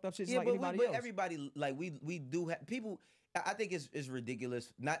do fucked up shit just like anybody else. But everybody, like, we do have people. I think it's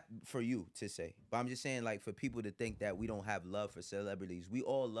ridiculous, not for you to say, but I'm just saying, like, for people to think that we don't have love for celebrities. We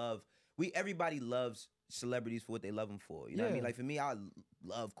all love. Everybody loves celebrities for what they love them for. You know what I mean? Like, for me, I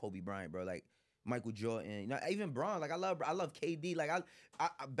love Kobe Bryant, bro. Like Michael Jordan. You know, even Bron. Like, I love KD. Like, I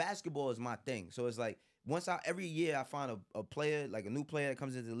basketball is my thing. So it's like. Every year I find a player, like a new player that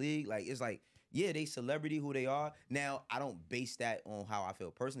comes into the league, like it's like, yeah, they celebrity who they are. Now, I don't base that on how I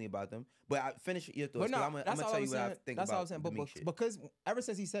feel personally about them, but I finish your thoughts. I'm gonna tell you what I think about. That's all I'm saying. But because ever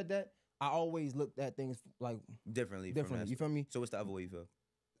since he said that, I always looked at things like differently. You feel me? So what's the other way you feel?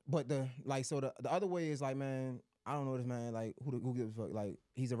 But the other way is like, man, I don't know this man. Like who gives a fuck? Like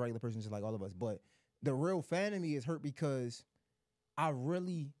he's a regular person just like all of us. But the real fan of me is hurt because I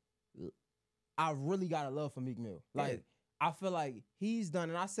really got a love for Meek Mill. Like, I feel like he's done,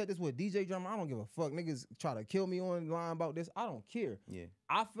 and I said this with DJ Drummer, I don't give a fuck. Niggas try to kill me online about this. I don't care. Yeah.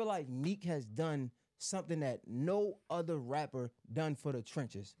 I feel like Meek has done something that no other rapper done for the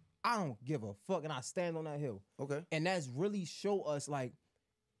trenches. I don't give a fuck, and I stand on that hill. Okay. And that's really show us, like,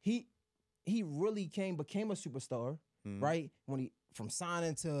 he really became a superstar, right? From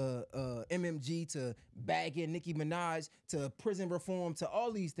signing to MMG to bagging Nicki Minaj to prison reform to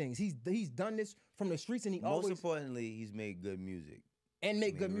all these things. He's done this from the streets, and most importantly, he's made good music. And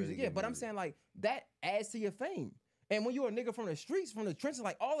make good music, really but I'm saying like that adds to your fame. And when you're a nigga from the streets, from the trenches,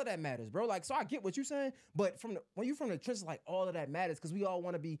 like all of that matters, bro. Like, so I get what you're saying, but when you from the trenches, like all of that matters because we all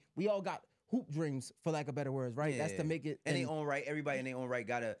got hoop dreams, for lack of better words, right? Yeah. That's to make it. And they own right. Everybody in their own right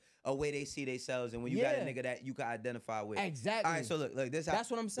got a way they see themselves, and when you got a nigga that you can identify with. Exactly. All right, so look, this. That's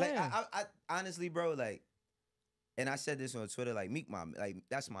what I'm saying. Like, I honestly, bro, like, and I said this on Twitter, like Meek,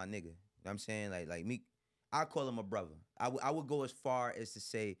 that's my nigga. You know what I'm saying? Like Meek, I call him a brother. I would go as far as to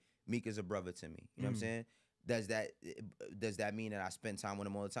say Meek is a brother to me. You know what I'm saying? Does that mean that I spend time with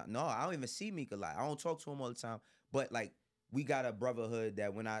him all the time? No, I don't even see Meek a lot. I don't talk to him all the time. But like, we got a brotherhood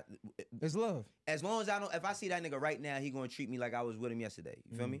that when it's love. As long as if I see that nigga right now, he gonna treat me like I was with him yesterday.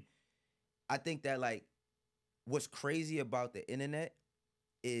 You feel me? I think that like, what's crazy about the internet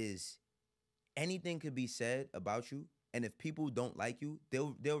is anything could be said about you, and if people don't like you,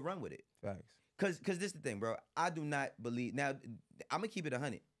 they'll run with it. Facts. Cause this is the thing, bro. I do not believe. Now, I'm gonna keep it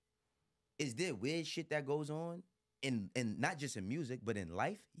 100. Is there weird shit that goes on in not just in music, but in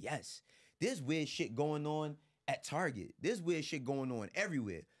life? Yes. There's weird shit going on at Target. There's weird shit going on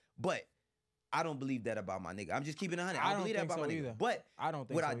everywhere. But I don't believe that about my nigga. I'm just keeping it 100. I don't believe that about my nigga. But I don't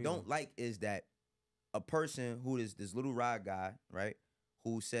think what I don't like is that a person who is this little ride guy, right?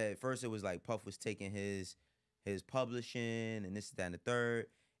 Who said first it was like Puff was taking his publishing and this, that, and the third.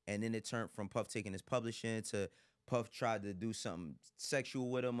 And then it turned from Puff taking his publishing to Puff tried to do something sexual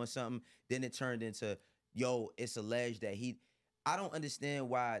with him or something. Then it turned into, yo, it's alleged that I don't understand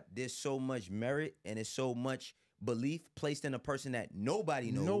why there's so much merit and there's so much belief placed in a person that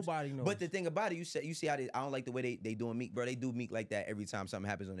nobody knows. Nobody knows. But the thing about it, you see how I don't like the way they doing Meek, bro. They do Meek like that every time something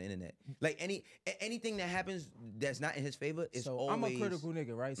happens on the internet. Like anything that happens that's not in his favor is always. I'm a critical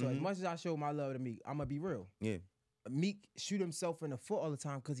nigga, right? So as much as I show my love to Meek, I'm gonna be real. Yeah. Meek shoot himself in the foot all the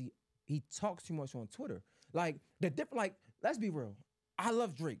time because he talks too much on Twitter. Like let's be real. I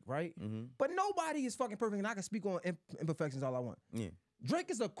love Drake, right? But nobody is fucking perfect, and I can speak on imperfections all I want. Yeah.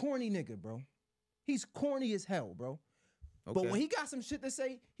 Drake is a corny nigga, bro. He's corny as hell, bro. Okay. But when he got some shit to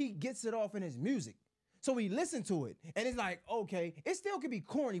say, he gets it off in his music. So we listen to it, and it's like, okay, it still could be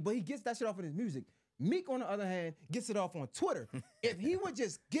corny, but he gets that shit off in his music. Meek, on the other hand, gets it off on Twitter. If he would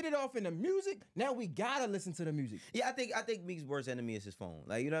just get it off in the music, now we gotta listen to the music. Yeah, I think Meek's worst enemy is his phone.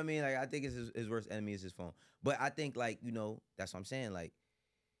 Like, you know what I mean? Like, I think his worst enemy is his phone. But I think, like, you know, that's what I'm saying. Like,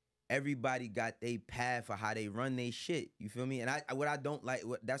 everybody got their path for how they run their shit. You feel me? And what I don't like,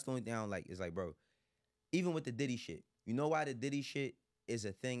 that's the only thing I don't like is like, bro, even with the Diddy shit, you know why the Diddy shit is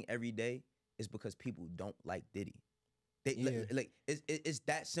a thing every day? It's because people don't like Diddy. Like it's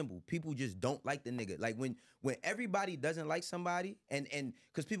that simple. People just don't like the nigga. Like when everybody doesn't like somebody, and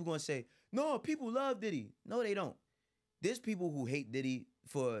because people gonna say, no, people love Diddy. No, they don't. There's people who hate Diddy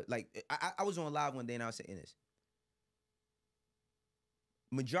for like. I was on live one day and I was saying this.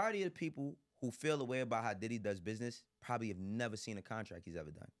 Majority of the people who feel a way about how Diddy does business probably have never seen a contract he's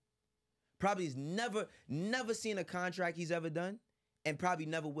ever done. Probably has never seen a contract he's ever done, and probably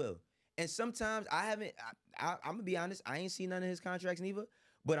never will. And sometimes I'm gonna be honest, I ain't seen none of his contracts neither,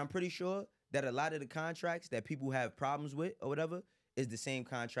 but I'm pretty sure that a lot of the contracts that people have problems with or whatever is the same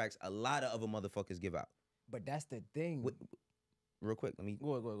contracts a lot of other motherfuckers give out. But that's the thing. Real quick, let me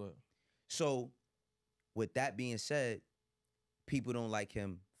go ahead. So, with that being said, people don't like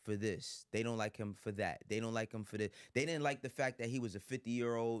him for this. They don't like him for that. They don't like him for this. They didn't like the fact that he was a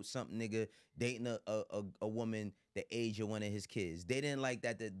 50-year-old something nigga dating a woman the age of one of his kids. They didn't like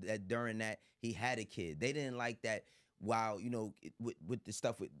that during that he had a kid. They didn't like that while, you know, with the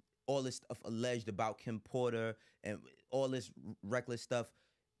stuff, with all this stuff alleged about Kim Porter and all this reckless stuff,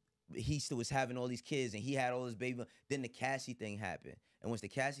 he still was having all these kids and he had all his baby. Then the Cassie thing happened. And once the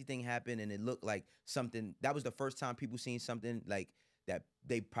Cassie thing happened and it looked like something, that was the first time people seen something like that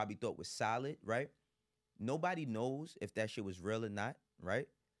they probably thought was solid, right? Nobody knows if that shit was real or not, right?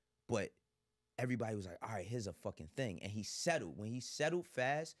 But everybody was like, all right, here's a fucking thing. And he settled. When he settled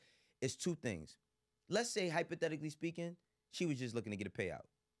fast, it's two things. Let's say, hypothetically speaking, she was just looking to get a payout.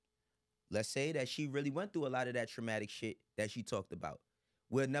 Let's say that she really went through a lot of that traumatic shit that she talked about.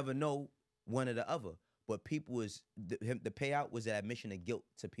 We'll never know one or the other. But the payout was an admission of guilt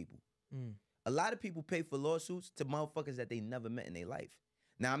to people. A lot of people pay for lawsuits to motherfuckers that they never met in their life.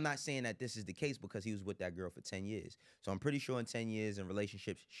 Now, I'm not saying that this is the case because he was with that girl for 10 years. So I'm pretty sure in 10 years in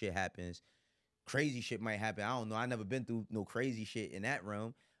relationships, shit happens. Crazy shit might happen. I don't know. I never been through no crazy shit in that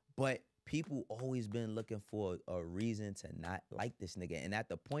realm. But people always been looking for a reason to not like this nigga. And at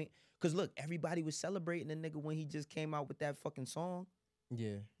the point, because look, everybody was celebrating the nigga when he just came out with that fucking song. Yeah.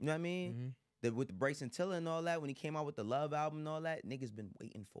 You know what I mean? With the Bryson Tiller and all that, when he came out with the Love album and all that, niggas been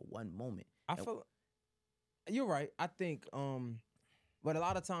waiting for one moment. I feel you're right. I think, but a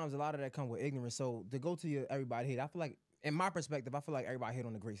lot of times, a lot of that come with ignorance. So to go to your everybody hate, I feel like, in my perspective, I feel like everybody hate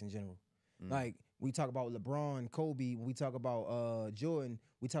on the greats in general. Like, we talk about LeBron, Kobe, when we talk about Jordan,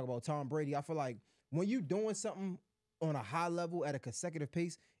 we talk about Tom Brady. I feel like when you doing something on a high level at a consecutive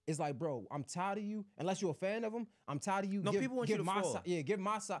pace, it's like, bro, I'm tired of you. Unless you're a fan of him, I'm tired of you. No, people want you to fall. Give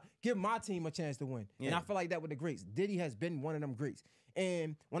my side, give my team a chance to win. Yeah. And I feel like that with the greats. Diddy has been one of them greats.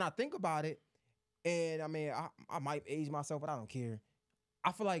 And when I think about it, and I mean, I might age myself, but I don't care.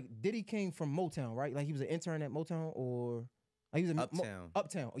 I feel like Diddy came from Motown, right? Like he was an intern at Motown, or like he was Uptown.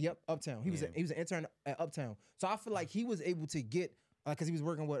 Uptown. Yep, Uptown. He was an intern at Uptown. So I feel like he was able to get because he was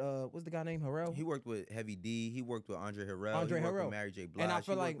working with what's the guy named Harrell? He worked with Heavy D. He worked with Andre Harrell. He worked with Mary J. Blige. And I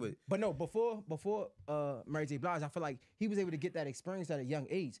feel like, but no, before Mary J. Blige, I feel like he was able to get that experience at a young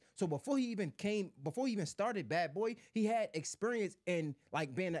age. So before he even started Bad Boy, he had experience in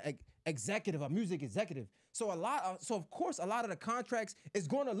like being an executive, a music executive. So of course, a lot of the contracts is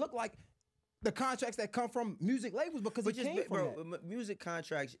going to look like the contracts that come from music labels because it came from that. Music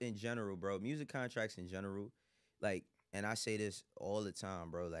contracts in general, bro. Music contracts in general, like, and I say this all the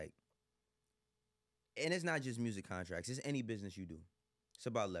time, bro. Like, and it's not just music contracts. It's any business you do. It's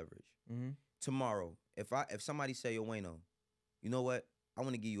about leverage. Mm-hmm. Tomorrow, if somebody say, yo, Wayno, you know what? I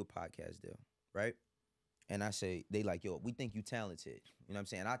want to give you a podcast deal, right? And I say, they like, yo, we think you talented. You know what I'm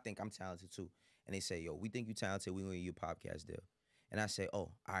saying? I think I'm talented too. And they say, yo, we think you talented. We want to give you a podcast deal. And I say, oh,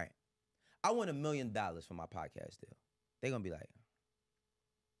 all right. I want $1 million for my podcast deal. They're going to be like,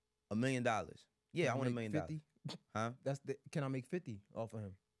 $1 million? Yeah, I want $1 million. 50? Huh? Can I make 50 off of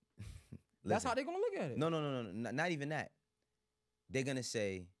him? That's how they're going to look at it. No. Not even that. They're going to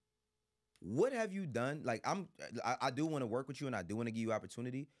say, what have you done? Like, I do want to work with you and I do want to give you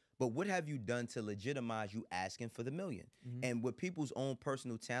opportunity, but what have you done to legitimize you asking for the $1 million? Mm-hmm. And with people's own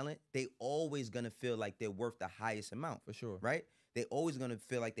personal talent, they always going to feel like they're worth the highest amount. For sure. Right? They always going to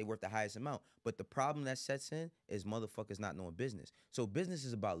feel like they're worth the highest amount. But the problem that sets in is motherfuckers not knowing business. So business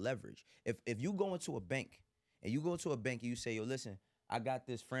is about leverage. If you go into a bank and you say, yo, listen, I got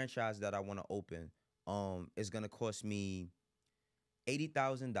this franchise that I want to open. It's going to cost me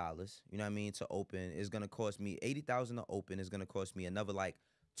 $80,000, you know what I mean, to open. It's going to cost me $80,000 to open. It's going to cost me another like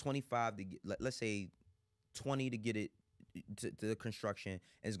 25 to get, let's say 20 to get it to the construction, and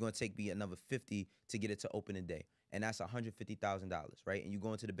it's going to take me another 50 to get it to open a day. And that's $150,000, right? And you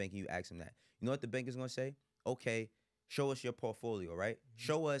go into the bank and you ask them that. You know what the bank is going to say? Okay, show us your portfolio, right? Mm-hmm.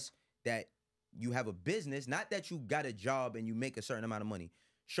 Show us that you have a business, not that you got a job and you make a certain amount of money.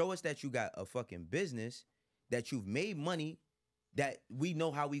 Show us that you got a fucking business, that you've made money, that we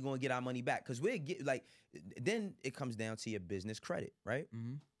know how we going to get our money back. Because then it comes down to your business credit, right?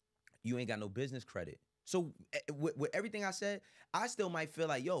 Mm-hmm. You ain't got no business credit. So with everything I said, I still might feel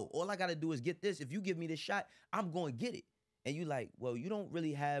like, yo, all I got to do is get this. If you give me this shot, I'm going to get it. And you like, well, you don't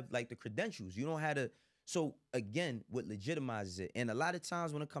really have like the credentials. You don't have to. So again, what legitimizes it. And a lot of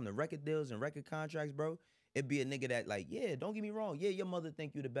times when it comes to record deals and record contracts, bro, it be a nigga that like, yeah, don't get me wrong. Yeah, your mother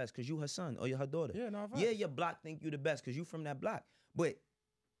think you the best because you her son or you're her daughter. Yeah, no, yeah, your block think you the best because you from that block. But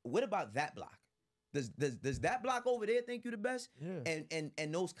what about that block? Does that block over there think you the best? Yeah.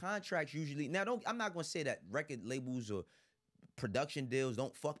 And those contracts usually, now I'm not gonna say that record labels or production deals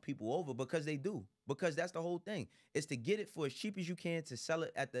don't fuck people over, because they do. Because that's the whole thing. It's to get it for as cheap as you can to sell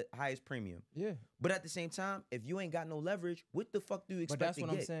it at the highest premium. Yeah. But at the same time, if you ain't got no leverage, what the fuck do you expect to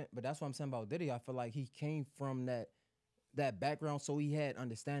get? But that's what I'm saying about Diddy. I feel like he came from that background, so he had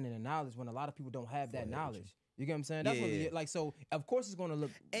understanding and knowledge when a lot of people don't have that knowledge. You get what I'm saying? That's what so of course it's gonna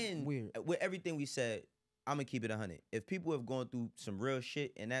look weird. With everything we said, I'm gonna keep it 100. If people have gone through some real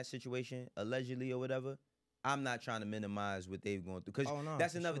shit in that situation, allegedly or whatever, I'm not trying to minimize what they've gone through. Because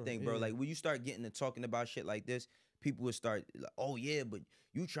that's another thing, bro. Yeah. Like when you start getting to talking about shit like this, people will start like, oh yeah, but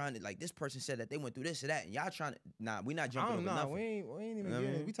you trying to, like, this person said that they went through this or that, and y'all trying to, nah, we not jumping over nothing. We ain't even getting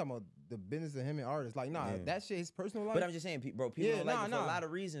it. We talking about the business of him and artists. Like, that shit is personal life. But I'm just saying, bro, people don't like it for a lot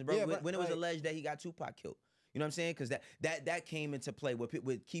of reasons, bro. Yeah, when it was alleged that he got Tupac killed. You know what I'm saying? Because that came into play with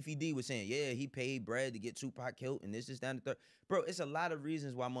Keefy D was saying, yeah, he paid bread to get Tupac killed, and this is down the third. Bro, it's a lot of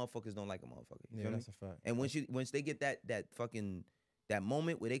reasons why motherfuckers don't like a motherfucker. Yeah, that's a fact. And once they get that fucking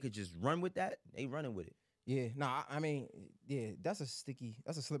moment where they could just run with that, they running with it. Yeah, I mean, yeah, that's a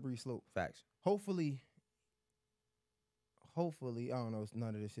slippery slope. Facts. Hopefully, I don't know,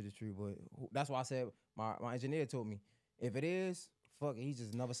 none of this shit is true, but that's why I said, my engineer told me, if it is, fuck it, he's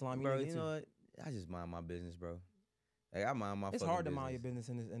just another slimy bro, nigga you know what? I just mind my business, bro. Like, I mind my fucking business. It's hard to mind your business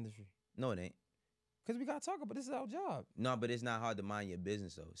in this industry. No, it ain't. Because we got to talk about this is our job. No, but it's not hard to mind your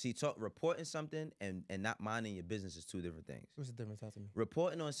business, though. See, reporting something and not minding your business is two different things. What's the difference? Talk to me.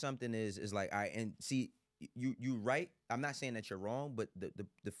 Reporting on something is like, all right, and see, you right. I'm not saying that you're wrong, but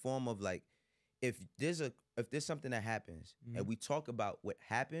the form of like, if there's something that happens and we talk about what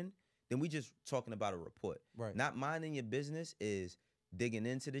happened, then we just talking about a report. Right. Not minding your business is digging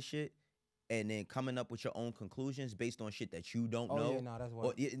into the shit and then coming up with your own conclusions based on shit that you don't know. Yeah, nah, that's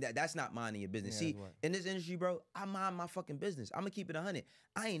what. That's not minding your business. Yeah, See, in this industry, bro, I mind my fucking business. I'm gonna keep it 100.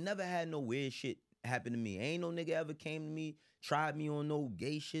 I ain't never had no weird shit happen to me. Ain't no nigga ever came to me, tried me on no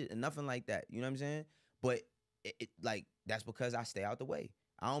gay shit and nothing like that. You know what I'm saying? But like that's because I stay out the way.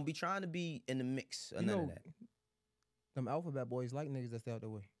 I don't be trying to be in the mix or none of that. Them alphabet boys like niggas that stay out the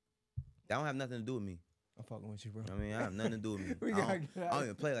way. That don't have nothing to do with me. I'm fucking with you, bro. I mean, I have nothing to do with me. I don't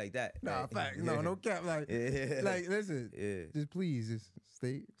even play like that. Nah, facts. No cap. Like, like, listen. Just please, just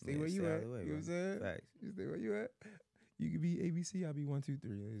stay where you at. You know what I'm saying? Facts. Just stay where you at. You could be ABC. I'll be 1, 2,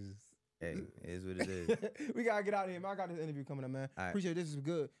 3. Hey, it is what it is. We gotta get out of here, man. I got this interview coming up, man. Right. Appreciate it. This is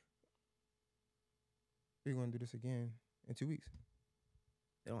good. We're gonna do this again in 2 weeks.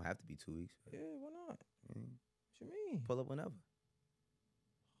 It don't have to be 2 weeks. Yeah, why not? What you mean? Pull up whenever.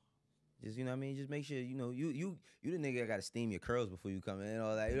 Just, you know what I mean? Just make sure, you know, you the nigga that gotta steam your curls before you come in and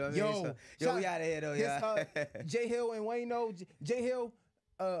all that. You know what I mean? So, we out of here though, yeah. J Hill and Wayno. J Hill.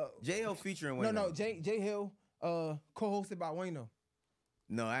 J Hill featuring Wayno. No, J Hill co-hosted by Wayno.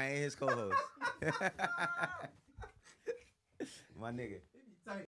 No, I ain't his co-host. My nigga.